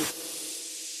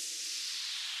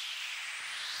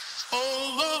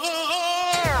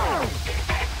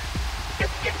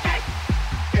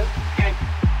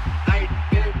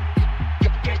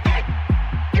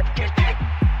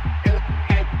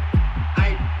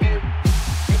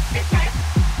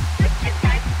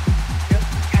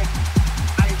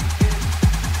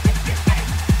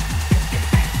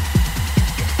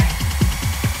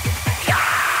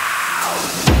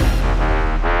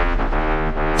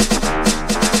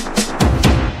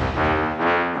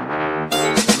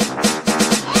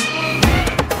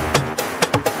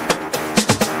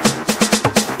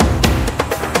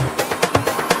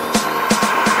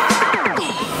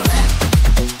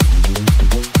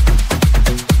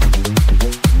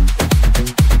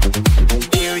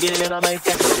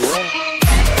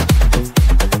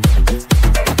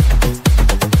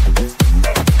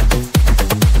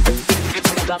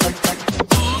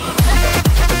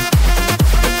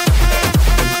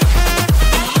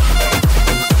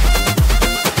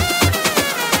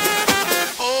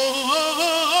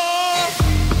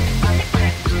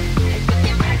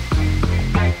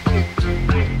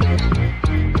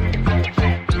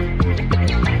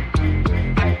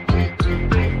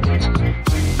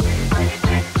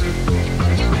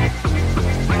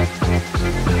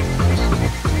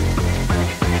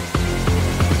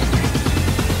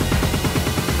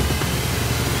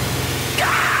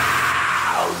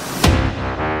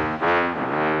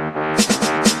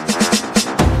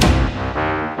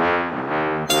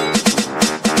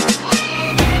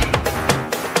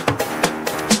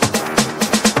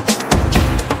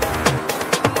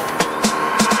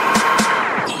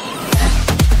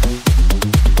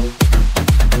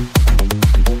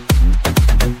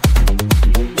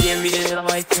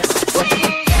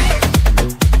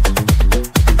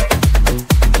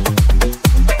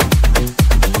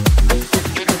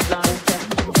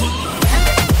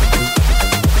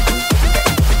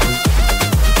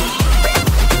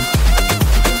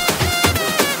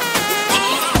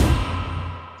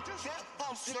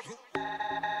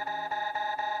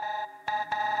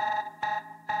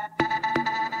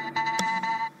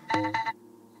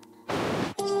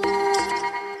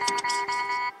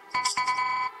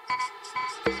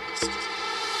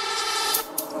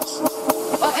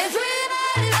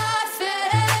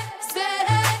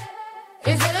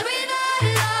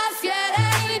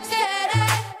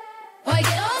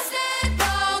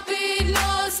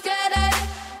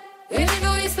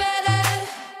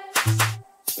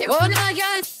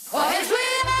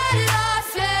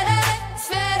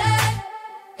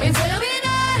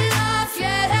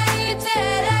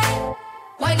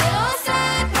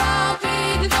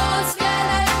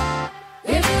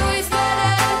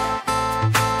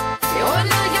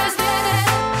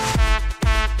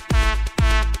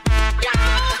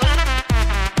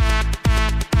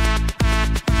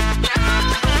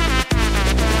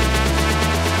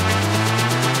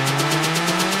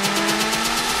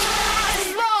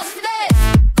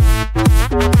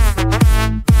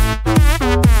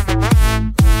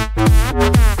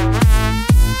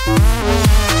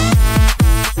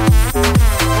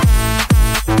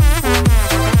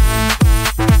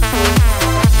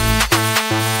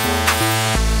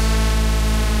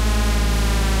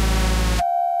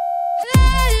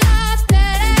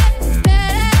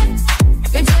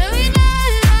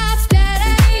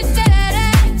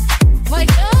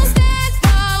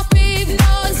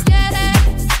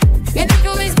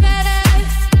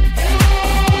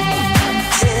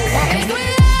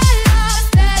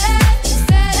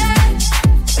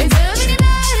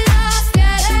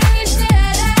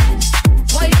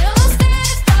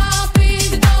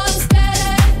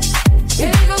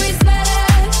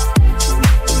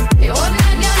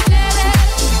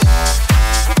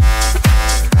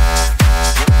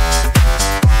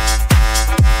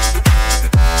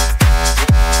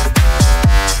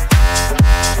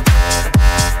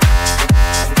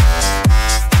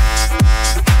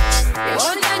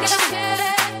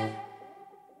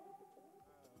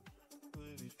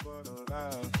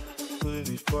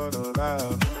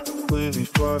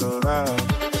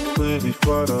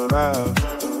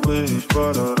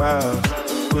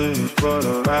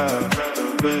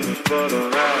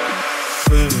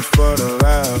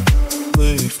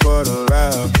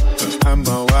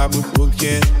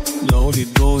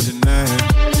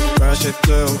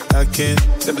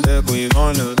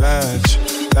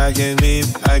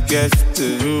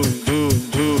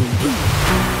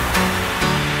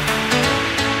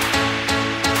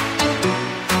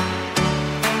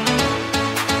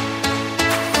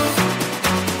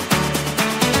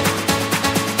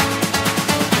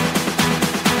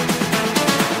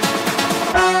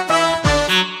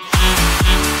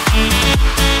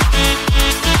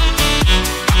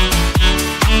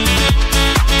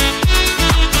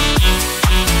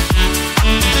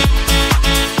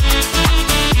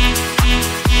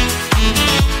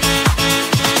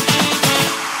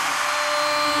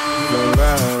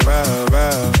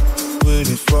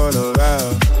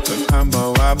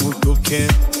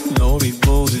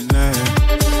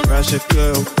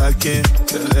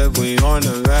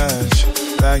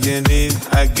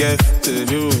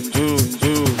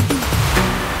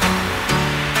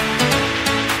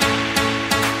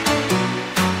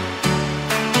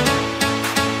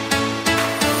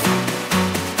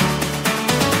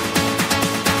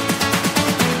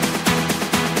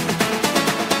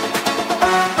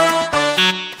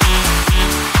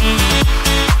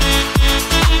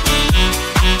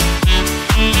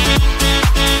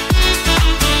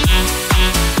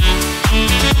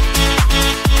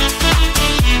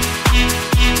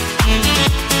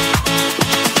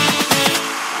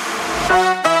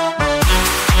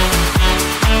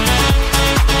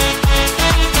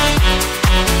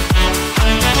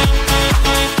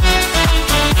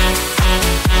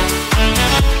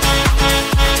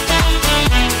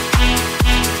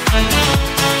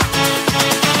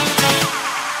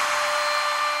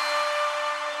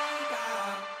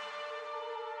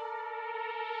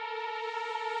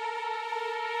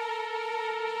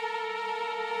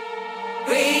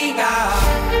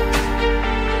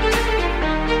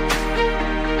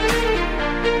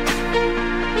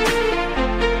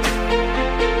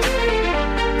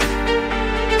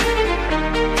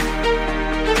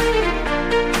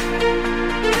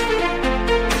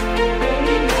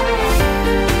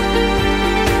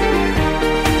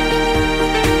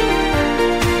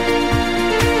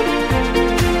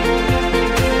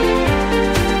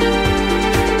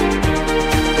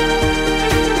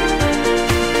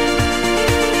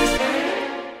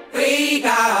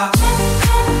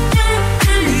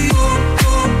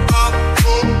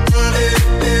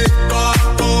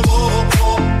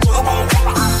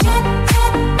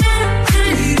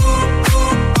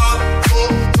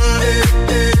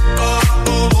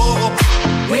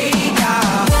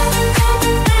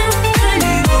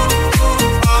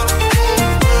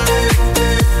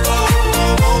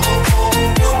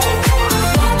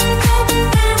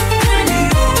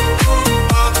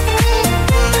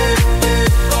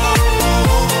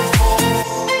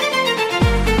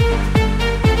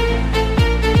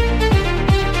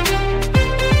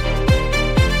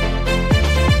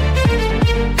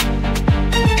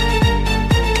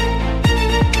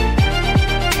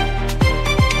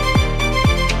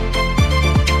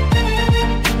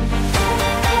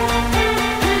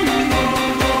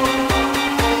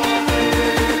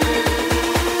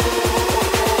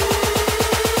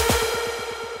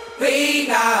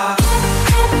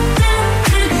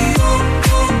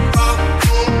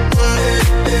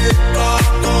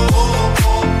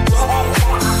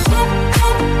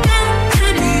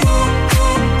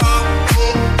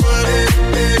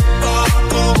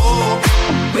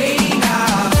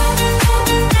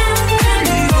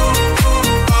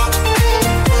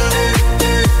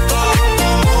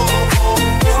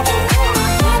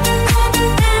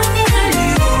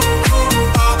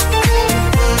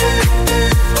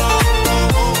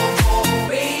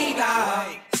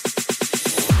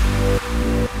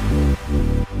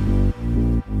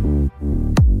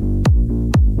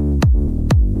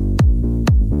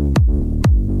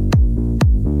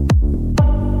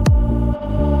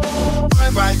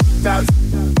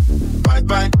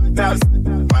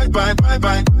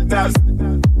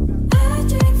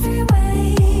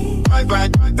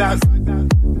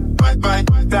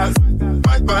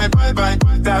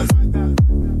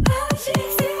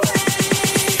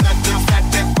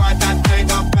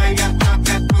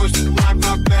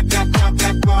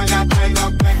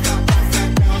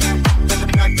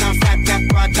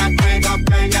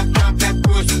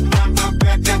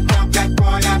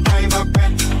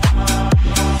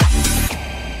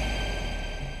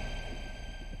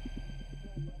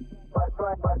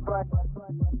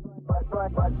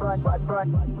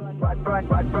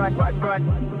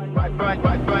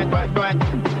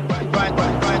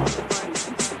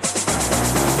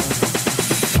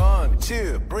 One,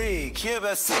 two, breathe, give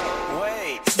us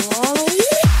wait.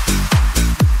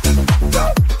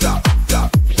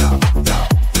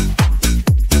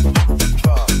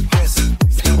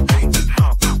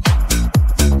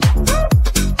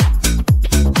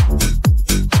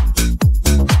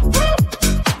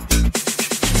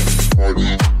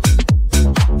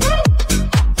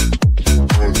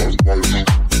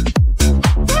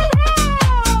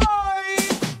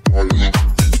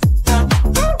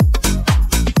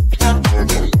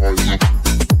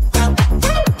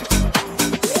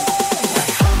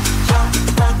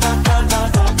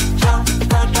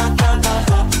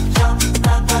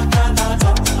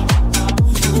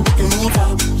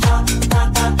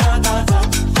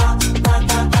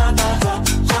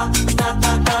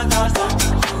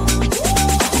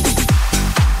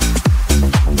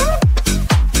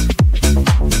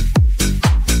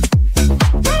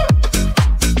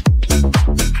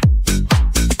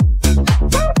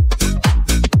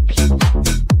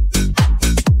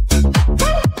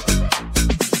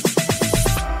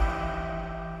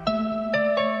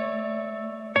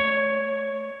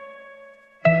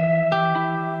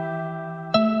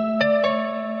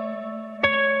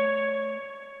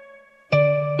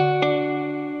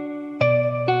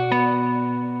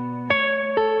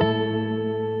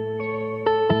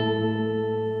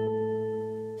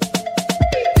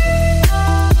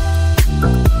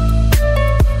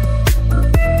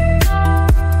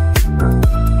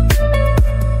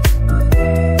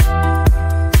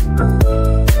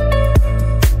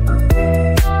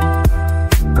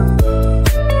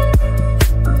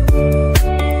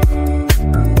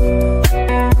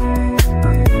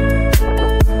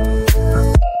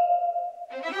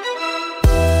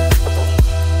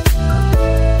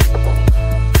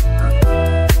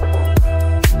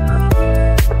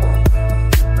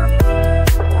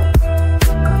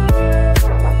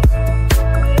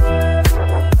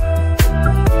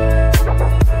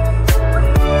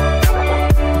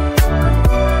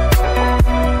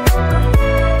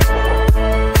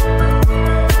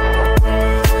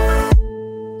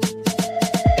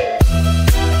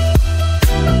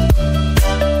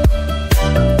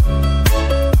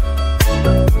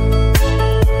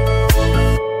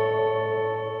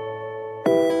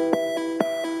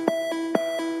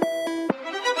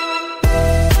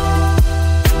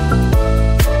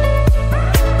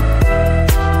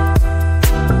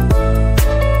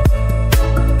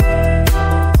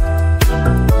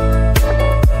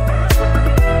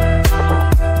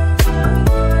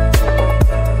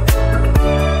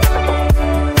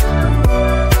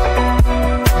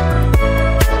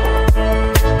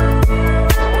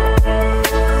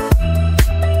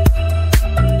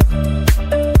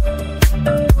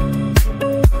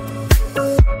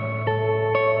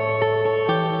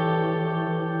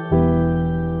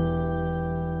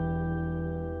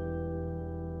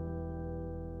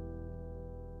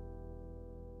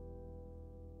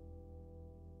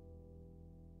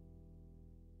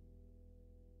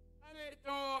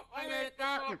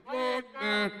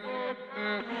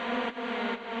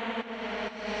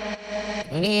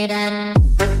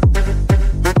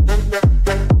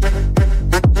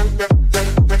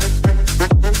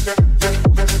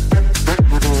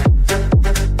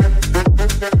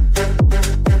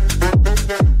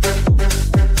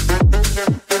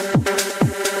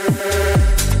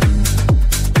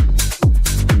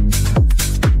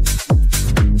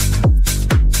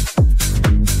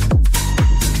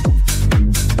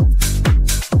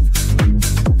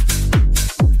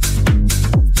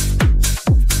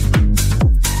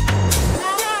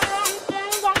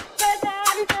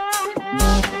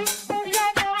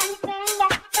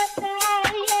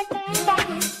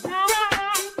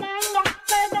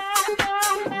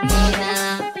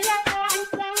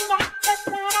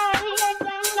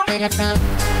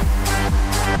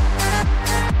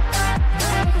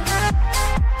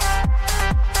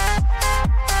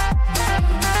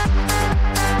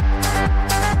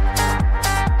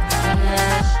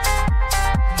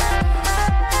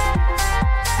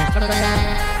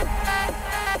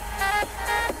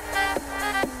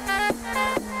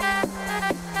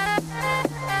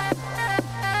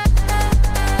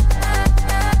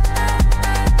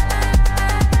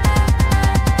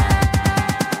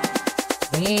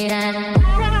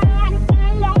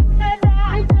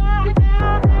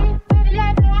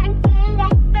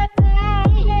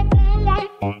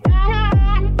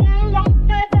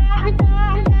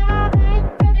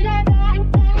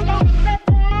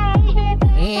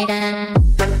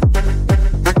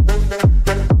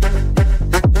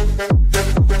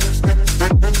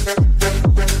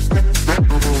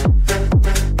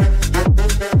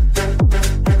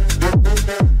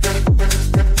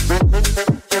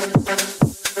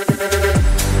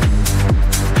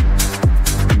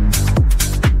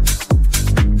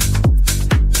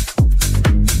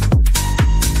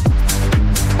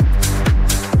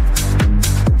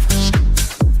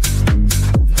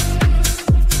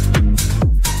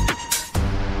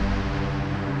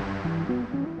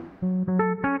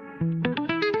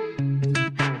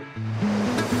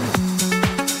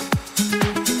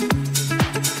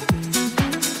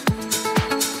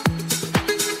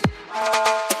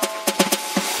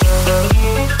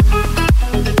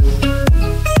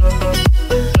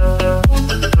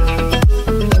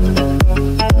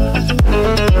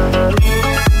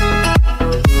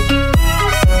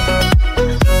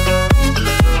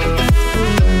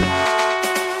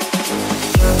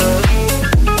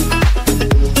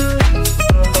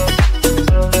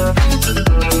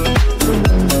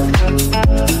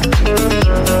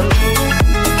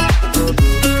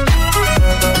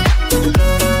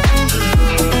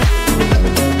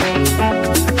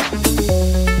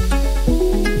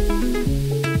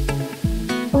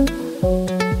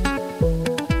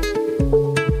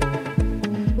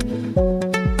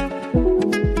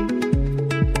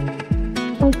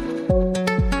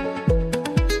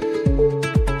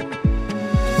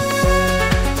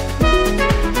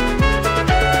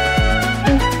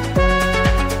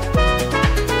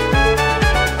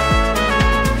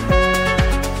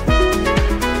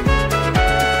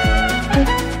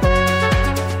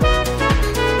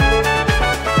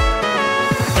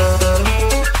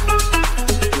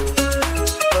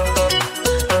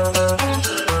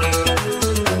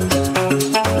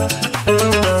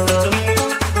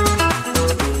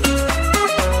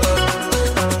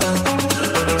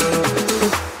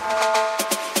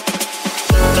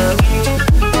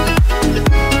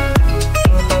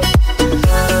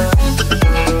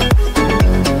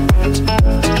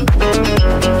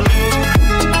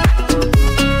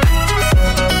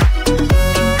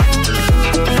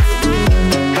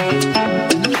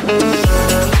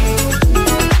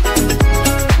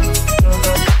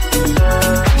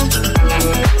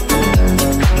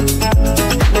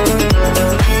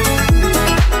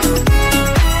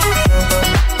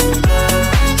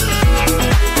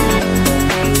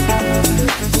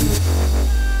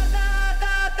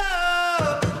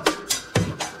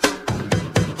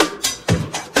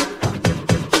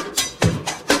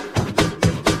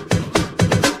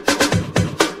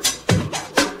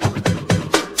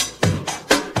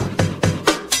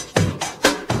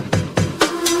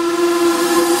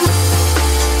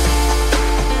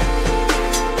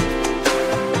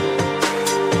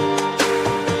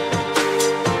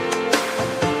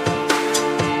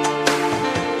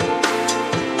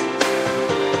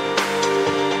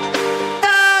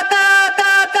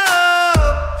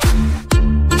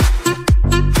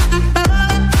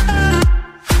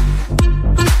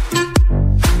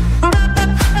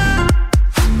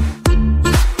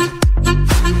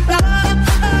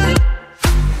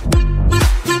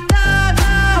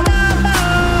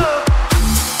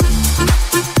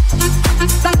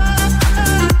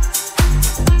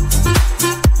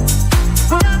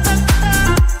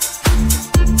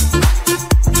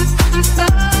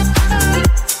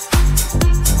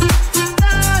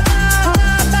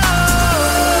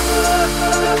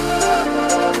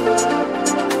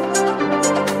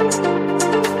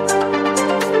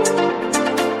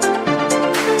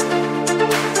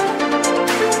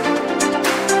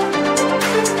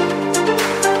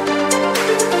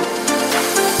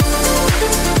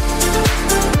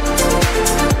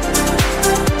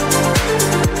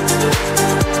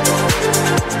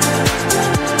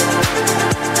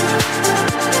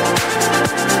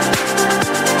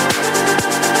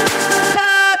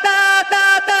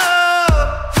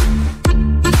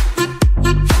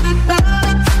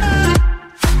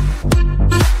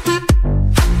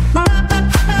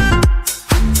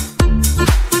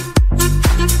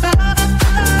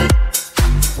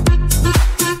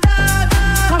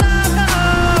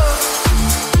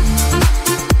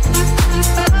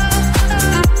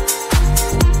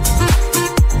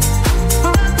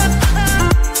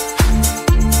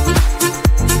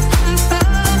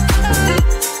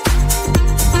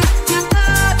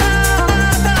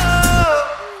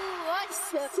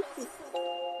 cool.